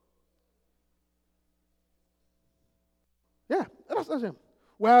 Yeah, that's it.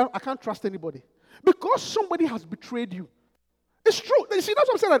 Well, I can't trust anybody. Because somebody has betrayed you. It's true. You see, that's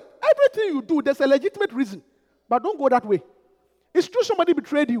what I'm saying. That everything you do, there's a legitimate reason. But don't go that way. It's true somebody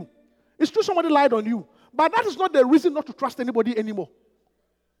betrayed you. It's true somebody lied on you. But that is not the reason not to trust anybody anymore.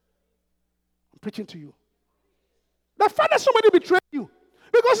 I'm preaching to you. The fact that somebody betrayed you.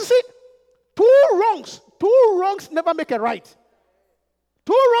 Because you see, two wrongs never make a right.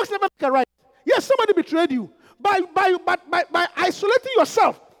 Two wrongs never make a right. Yes, somebody betrayed you. By isolating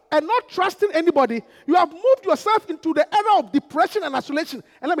yourself and not trusting anybody, you have moved yourself into the era of depression and isolation.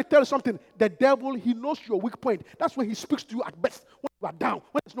 And let me tell you something. The devil, he knows your weak point. That's when he speaks to you at best. When you are down,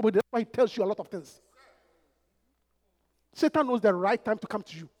 when there's nobody, that's why he tells you a lot of things. Satan knows the right time to come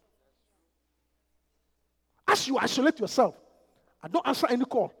to you. As you isolate yourself, I don't answer any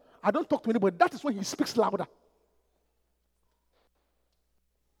call. I don't talk to anybody. That is when he speaks louder.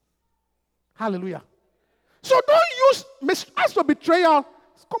 Hallelujah. So don't use as for betrayal.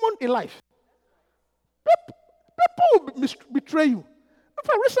 It's common in life. People will betray you. In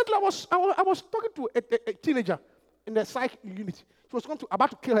fact, recently I was talking to a teenager in the psych unit. She was about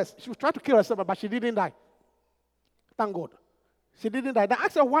to kill herself. She was trying to kill herself, but she didn't die. Thank God. She didn't die. I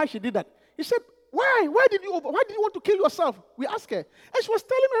asked her why she did that. He said, Why? Why did you want to kill yourself? We asked her. And she was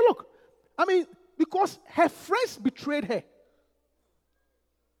telling me, look, because her friends betrayed her.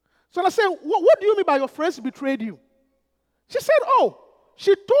 So I said, what do you mean by your friends betrayed you? She said,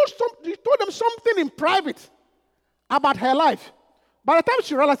 she told them something in private. about her life. By the time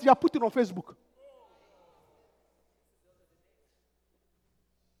she realized, you are putting on Facebook.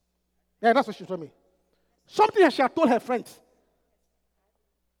 Yeah, that's what she told me. Something she had told her friends.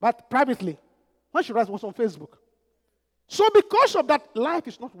 But privately, when she realized it was on Facebook. So because of that, life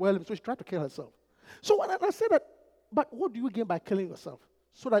is not well, so she tried to kill herself. So when I said that, but what do you gain by killing yourself?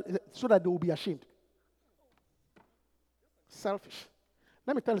 So that they will be ashamed. Selfish.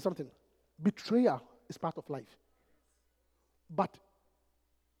 Let me tell you something. Betrayal is part of life. But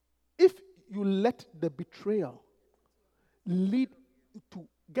if you let the betrayal lead to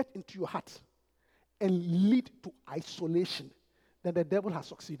get into your heart and lead to isolation, then the devil has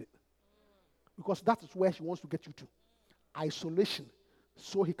succeeded. Because that is where he wants to get you to. Isolation,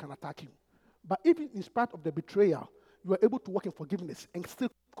 so he can attack you. But even in spite of the betrayal, you are able to work in forgiveness and still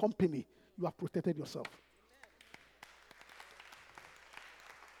company, you have protected yourself.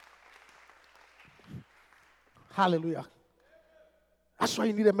 Hallelujah. That's why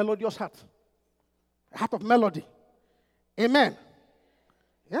you need a melodious heart. A heart of melody. Amen.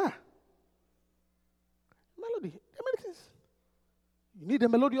 Yeah. Melody. You need a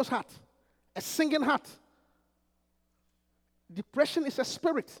melodious heart. A singing heart. Depression is a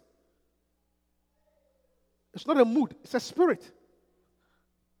spirit. It's not a mood. It's a spirit.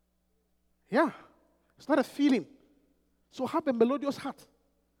 Yeah. It's not a feeling. So have a melodious heart.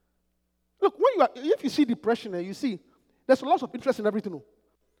 Look, if you see depression, you see, there's lots of interest in everything.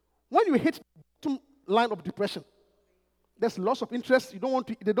 When you hit the line of depression, there's lots of interest. They don't want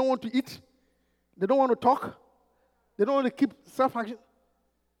to eat. They don't want to talk. They don't want to keep self-action.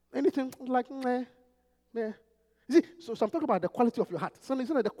 Anything like, meh. See, so I'm talking about the quality of your heart. So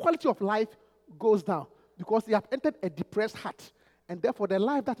the quality of life goes down because they have entered a depressed heart. And therefore, the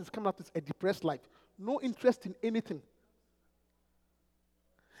life that is coming out is a depressed life. No interest in anything.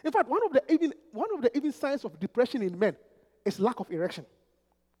 In fact, one of the even signs of depression in men is lack of erection.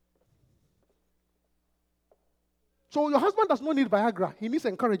 So your husband does not need Viagra. He needs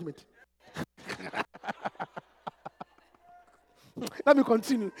encouragement. Let me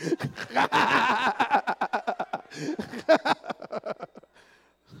continue.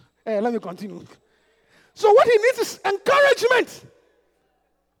 Let me continue. So what he needs is encouragement.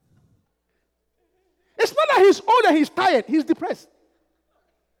 It's not that he's old and he's tired. He's depressed.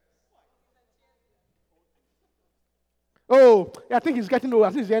 Oh, I think he's getting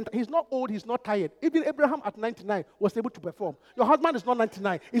old. He's not old, he's not tired. Even Abraham at 99 was able to perform. Your husband is not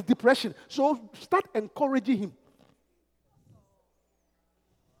 99. It's depression. So start encouraging him.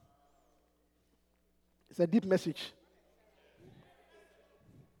 It's a deep message.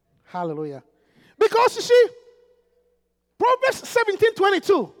 Hallelujah. Because you see, Proverbs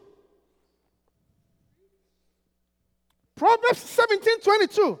 17:22. Proverbs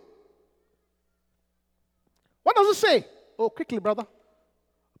 17:22. What does it say? Oh, quickly, brother.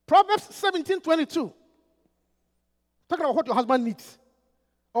 Proverbs 17:22. Talking about what your husband needs.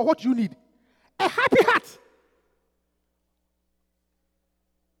 Or what you need. A happy heart.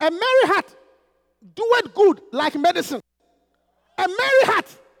 A merry heart. Doeth good like medicine. A merry heart.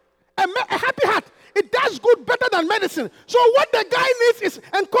 A happy heart. It does good better than medicine. So what the guy needs is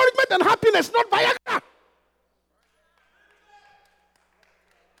encouragement and happiness, not Viagra.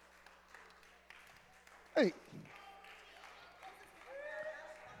 Hey.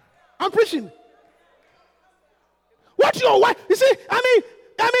 I'm preaching. What your wife, you see, I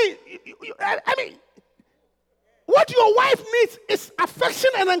mean, what your wife needs is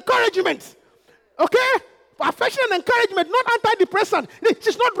affection and encouragement. Okay? Affection and encouragement, not antidepressant.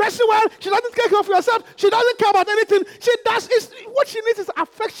 She's not dressing well. She doesn't take care of herself. She doesn't care about anything. What she needs is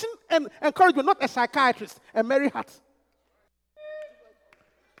affection and encouragement, not a psychiatrist, a merry heart.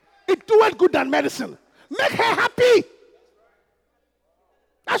 It doeth good than medicine. Make her happy.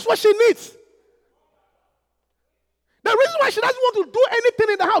 That's what she needs. The reason why she doesn't want to do anything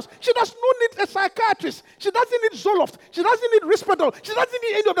in the house, she does not need a psychiatrist. She doesn't need Zoloft. She doesn't need Risperdal. She doesn't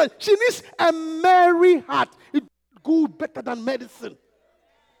need any of that. She needs a merry heart. It goes better than medicine.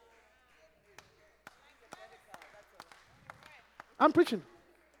 I'm preaching.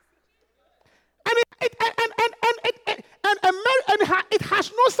 And it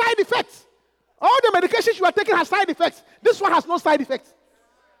has no side effects. All the medications you are taking has side effects. This one has no side effects.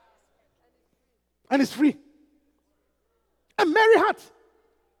 And it's free. A merry heart.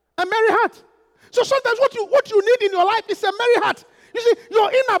 A merry heart. So sometimes what you need in your life is a merry heart. You see, your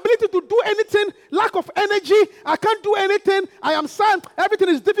inability to do anything, lack of energy, I can't do anything, I am sad, everything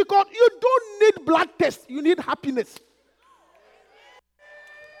is difficult. You don't need blood tests. You need happiness.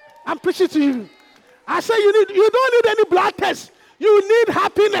 I'm preaching to you. I say you don't need any blood tests. You need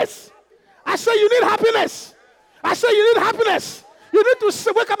happiness. I say you need happiness. I say you need happiness. You need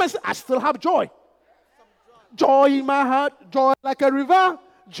to wake up and say, I still have joy. Joy in my heart, joy like a river,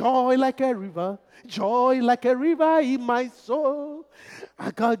 joy like a river, joy like a river in my soul.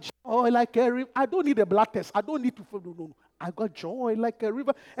 I got joy like a river. I don't need a blood test. I don't need to. No. I got joy like a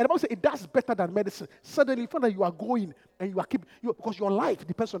river. And the Bible says it does better than medicine. Suddenly you find that you are going and you are keeping, because your life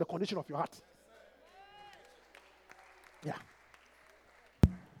depends on the condition of your heart. Yeah.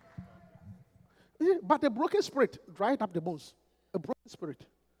 But a broken spirit dried up the bones. A broken spirit.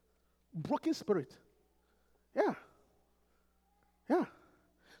 Broken spirit. Yeah. Yeah.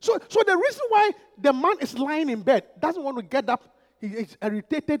 So the reason why the man is lying in bed, doesn't want to get up, he's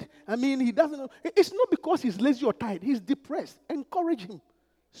irritated. I mean, he doesn't know. It's not because he's lazy or tired. He's depressed. Encourage him.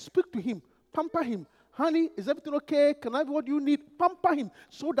 Speak to him. Pamper him. Honey, is everything okay? Can I have what you need? Pamper him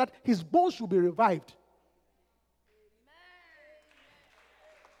so that his bones will be revived.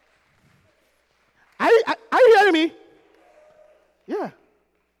 Are you hearing me? Yeah.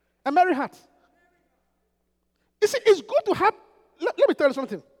 A merry heart. You see, it's good to have. Let me tell you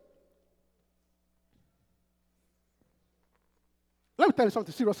something. Let me tell you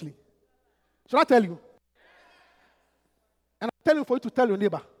something seriously. Should I tell you? And I'm telling you for you to tell your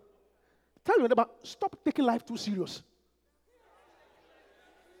neighbor. Tell your neighbor, stop taking life too serious.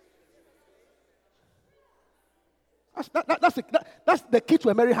 That's the key to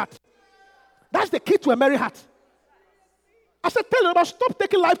a merry heart. That's the key to a merry heart. I said, tell your neighbor, stop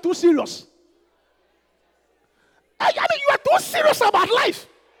taking life too serious. I mean, you are too serious about life.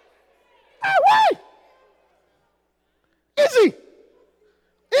 Why? Easy.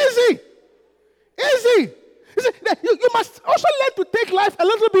 You must also learn to take life a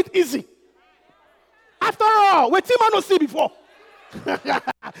little bit easy. After all, we team I don't see before.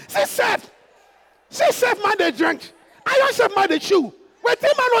 See safe man they drink. I don't safe man they chew. We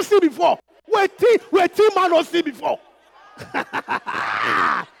team I don't see before. We team I don't see before.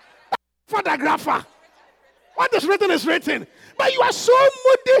 Photographer. What is written is written. But you are so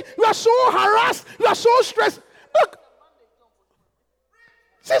moody, you are so harassed, you are so stressed. Look.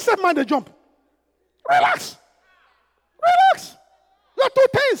 See safe man they jump. Relax. You are too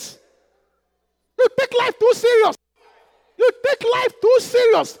tense. You take life too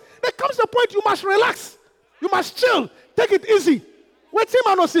serious. There comes a point you must relax. You must chill. Take it easy. What team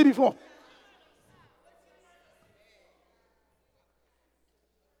I not see before?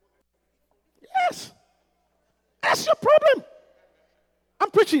 Yes. That's your problem.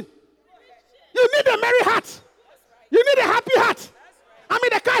 I'm preaching. You need a merry heart. You need a happy heart. I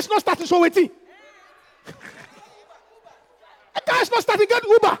mean, the car is not starting, so waiting. The car is not starting, get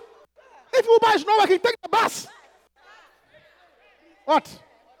Uber. If Uber is not working, take the bus. What?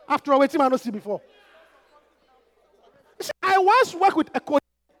 After all, waiting, I don't see before. You see, I once worked with a colleague.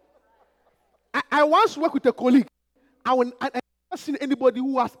 I I've never seen anybody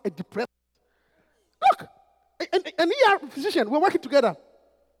who has a depression. Look, an ER physician, we're working together.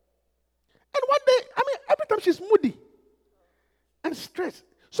 And one day, I mean, every time she's moody and stressed.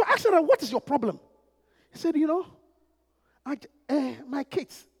 So I asked her, what is your problem? He said, my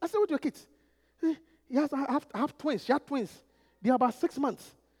kids. I said, what are your kids? Yes, I have twins. She had twins. They are about 6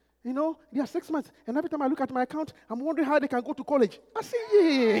 months. They are 6 months. And every time I look at my account, I'm wondering how they can go to college. I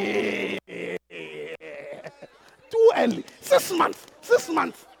say, yeah. Too early. 6 months. 6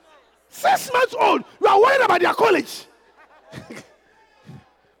 months. 6 months old. You are worried about their college.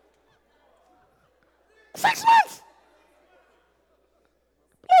 6 months.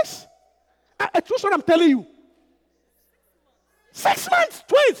 Please. That's what I'm telling you. 6 months,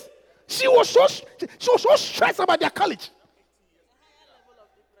 twins. She was so stressed about their college.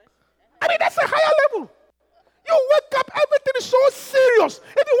 I mean, that's a higher level. You wake up, everything is so serious.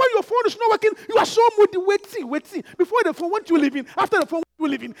 Even when your phone is not working, you are so moody, waiting. Before the phone, what you live in, after the phone, what you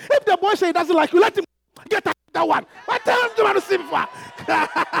live in. If the boy says he doesn't like you, let him get out of that one. What time do you want to see before?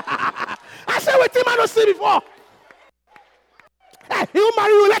 I said, what time I see before? Hey, he will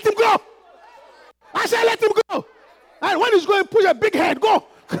marry you, let him go. I said, let him go. And when he's going, push a big head, go.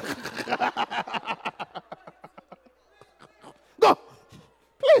 Go.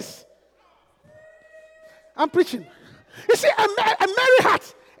 Please. I'm preaching. You see, a merry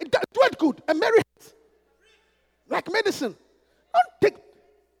heart, do it good. A merry heart, like medicine. Let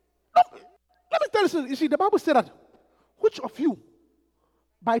me tell you something. You see, the Bible said that which of you,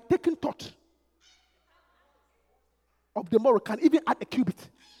 by taking thought of the morrow, can even add a cubit?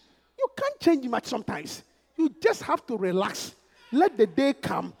 You can't change much sometimes. You just have to relax. Let the day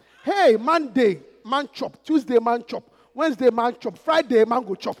come. Hey, Monday, man chop. Tuesday, man chop. Wednesday, man chop. Friday, man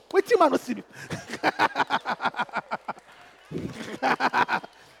go chop. Wait till man see me.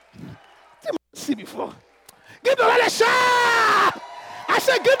 See before. Give the Lord a shout. I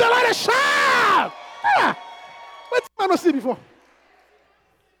said, give the Lord a shout. What did I not see before?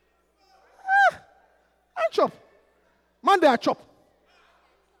 I chop. Monday I chop.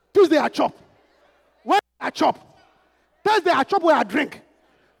 Tuesday I chop. Wednesday I chop. Thursday I chop where I drink.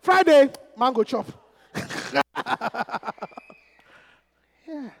 Friday, mango chop.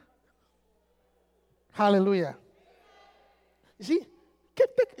 Yeah. Hallelujah. You see,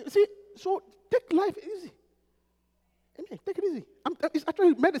 so take life easy. Amen. Take it easy. It's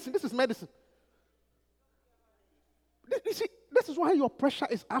actually medicine. This is medicine. You see, this is why your pressure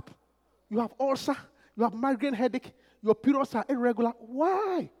is up. You have ulcer. You have migraine headache. Your periods are irregular.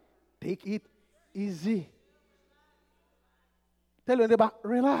 Why? Take it easy. Tell your neighbor,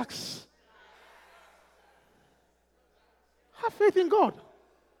 relax. Have faith in God.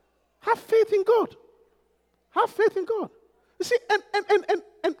 Have faith in God. Have faith in God. You see,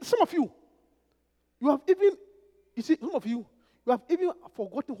 and some of you, some of you have even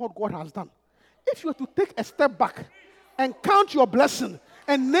forgotten what God has done. If you were to take a step back and count your blessing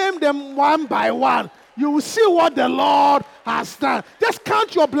and name them one by one, you will see what the Lord has done. Just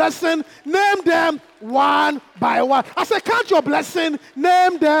count your blessing, name them one by one. I said, count your blessing,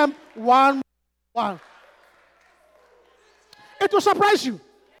 name them one by one. It will surprise you.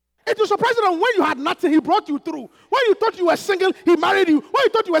 It will surprise you that when you had nothing, he brought you through. When you thought you were single, he married you. When you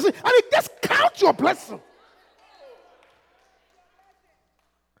thought you were single, just count your blessing.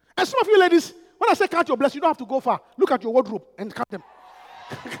 And some of you ladies, when I say count your blessing, you don't have to go far. Look at your wardrobe and count them.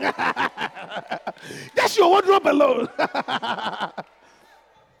 That's your wardrobe alone. I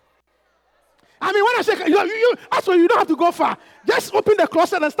mean, when I say, actually, you don't have to go far. Just open the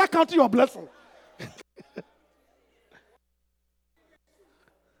closet and start counting your blessing.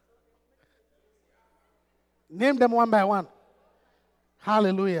 Name them one by one.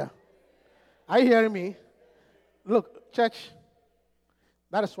 Hallelujah. Are you hearing me? Look, church,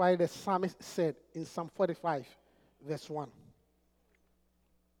 that is why the psalmist said in Psalm 45, verse 1.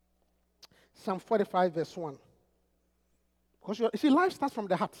 Psalm 45, verse 1. Because you see, life starts from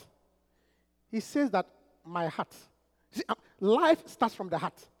the heart. He says that my heart. See, life starts from the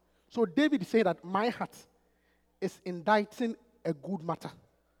heart. So David said that my heart is inditing a good matter.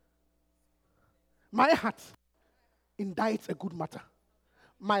 My heart indicts a good matter.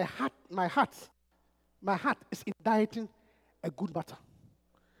 My heart is inditing a good matter.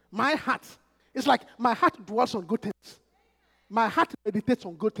 My heart is like my heart dwells on good things. My heart meditates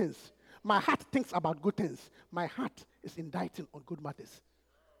on good things. My heart thinks about good things. My heart is indicting on good matters.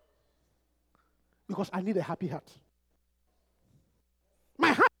 Because I need a happy heart.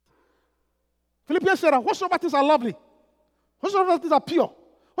 My heart. Philippians said that whatsoever things are lovely, whatsoever things are pure,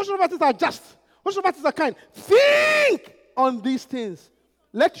 whatsoever things are just, whatsoever things are kind, think on these things.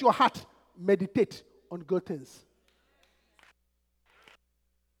 Let your heart meditate on good things.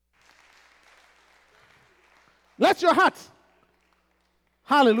 Let your heart.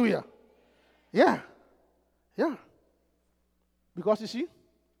 Hallelujah. Yeah. Yeah. Because you see,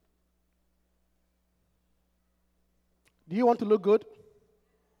 do you want to look good?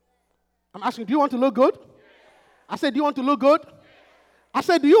 I'm asking, do you want to look good? I said, do you want to look good? I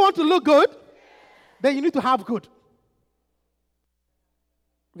said, do you want to look good? Then you need to have good.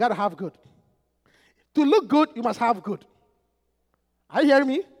 You got to have good. To look good, you must have good. Are you hearing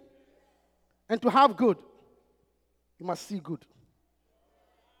me? And to have good, you must see good.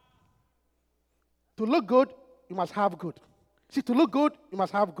 To look good, you must have good. See, to look good, you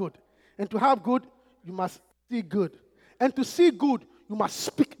must have good. And to have good, you must see good. And to see good, you must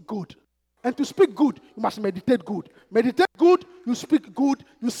speak good. And to speak good, you must meditate good. Meditate good, you speak good,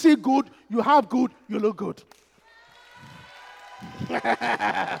 you see good, you have good, you look good.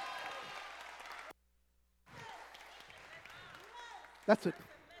 That's it.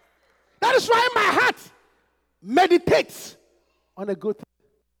 That is why my heart meditates on a good thing.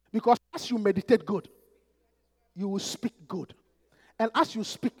 Because as you meditate good, you will speak good. And as you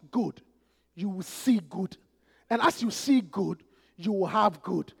speak good, you will see good. And as you see good, you will have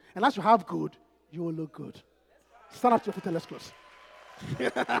good. And as you have good, you will look good. Stand up to your feet and let's close.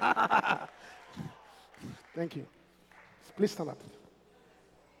 Thank you. Please stand up.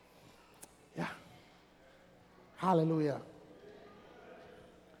 Yeah. Hallelujah.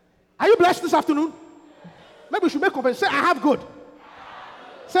 Are you blessed this afternoon? Maybe we should make confession. Say, I have good.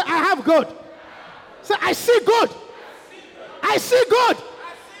 Say, I have good. Say, I see good. I see good.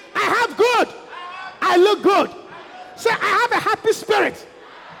 I have good. I look good. Say, I have a happy spirit.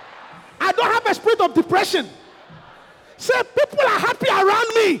 I don't have a spirit of depression. Say, people are happy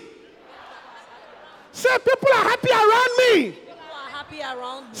around me. Say, people are happy around me. People are happy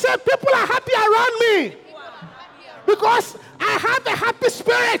around me. Say, people are happy around me. Because I have a happy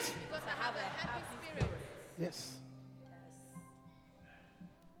spirit. Yes.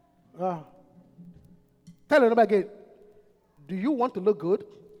 Tell them again. Do you want to look good?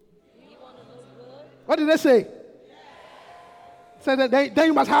 What did they say? Say that then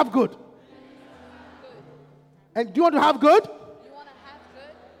you must have good. And do you want to have good?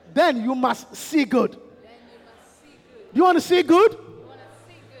 Then you must see good. Do you want to see good?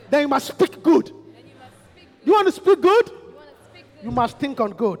 Then you must speak good. Do you want to speak good? You must think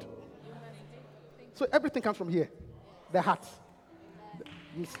on good. So everything comes from here. The heart.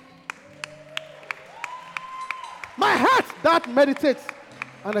 My heart that meditates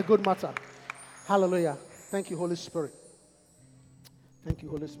on a good matter. Hallelujah. Thank you, Holy Spirit. Thank you,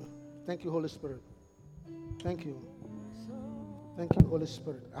 Holy Spirit. Thank you, Holy Spirit. Thank you. Thank you, Holy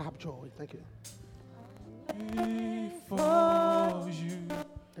Spirit. I have joy. Thank you.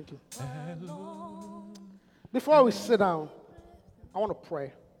 Thank you. Before we sit down, I want to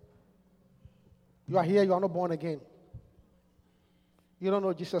pray. You are here, you are not born again. You don't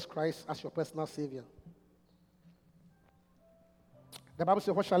know Jesus Christ as your personal Savior. The Bible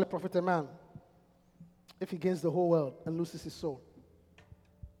says, what shall it profit a man if he gains the whole world and loses his soul?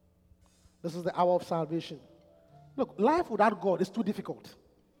 This is the hour of salvation. Look, life without God is too difficult.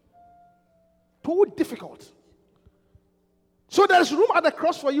 Too difficult. So there's room at the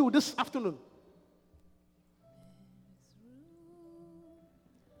cross for you this afternoon.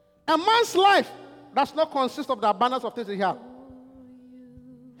 A man's life does not consist of the abundance of things he has.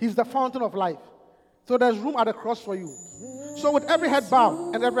 He's the fountain of life. So there's room at the cross for you. So with every head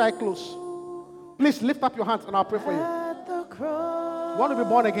bowed and every eye closed, please lift up your hands and I'll pray for you. You want to be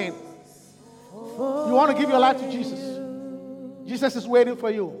born again. You want to give your life to Jesus. Jesus is waiting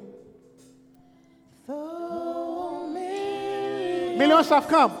for you. Millions have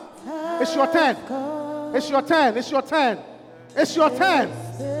come. It's your turn. It's your turn. It's your turn. It's your turn.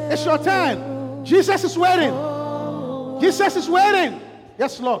 It's your turn. Jesus is waiting. Jesus is waiting.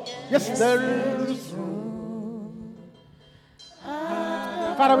 Yes, Lord. Yes, there is room.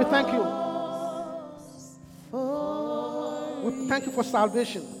 Father, we thank you. We thank you for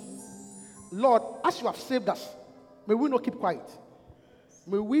salvation. Lord, as you have saved us, may we not keep quiet.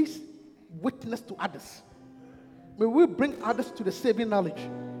 May we witness to others. May we bring others to the saving knowledge.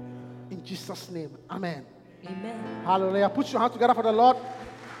 In Jesus' name, amen. Amen. Hallelujah. Put your hands together for the Lord.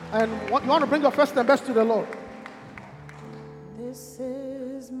 And you want to bring your first and best to the Lord. This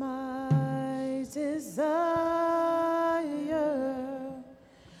is my desire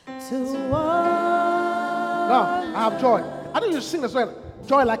to walk. Now, I have joy. I don't you sing as well.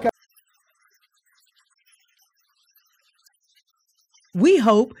 Joy like a. We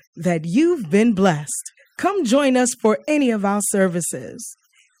hope that you've been blessed. Come join us for any of our services.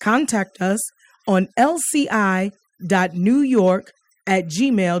 Contact us on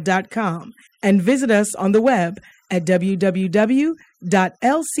lci.newyork@gmail.com and visit us on the web at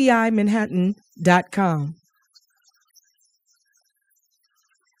www.lcimanhattan.com.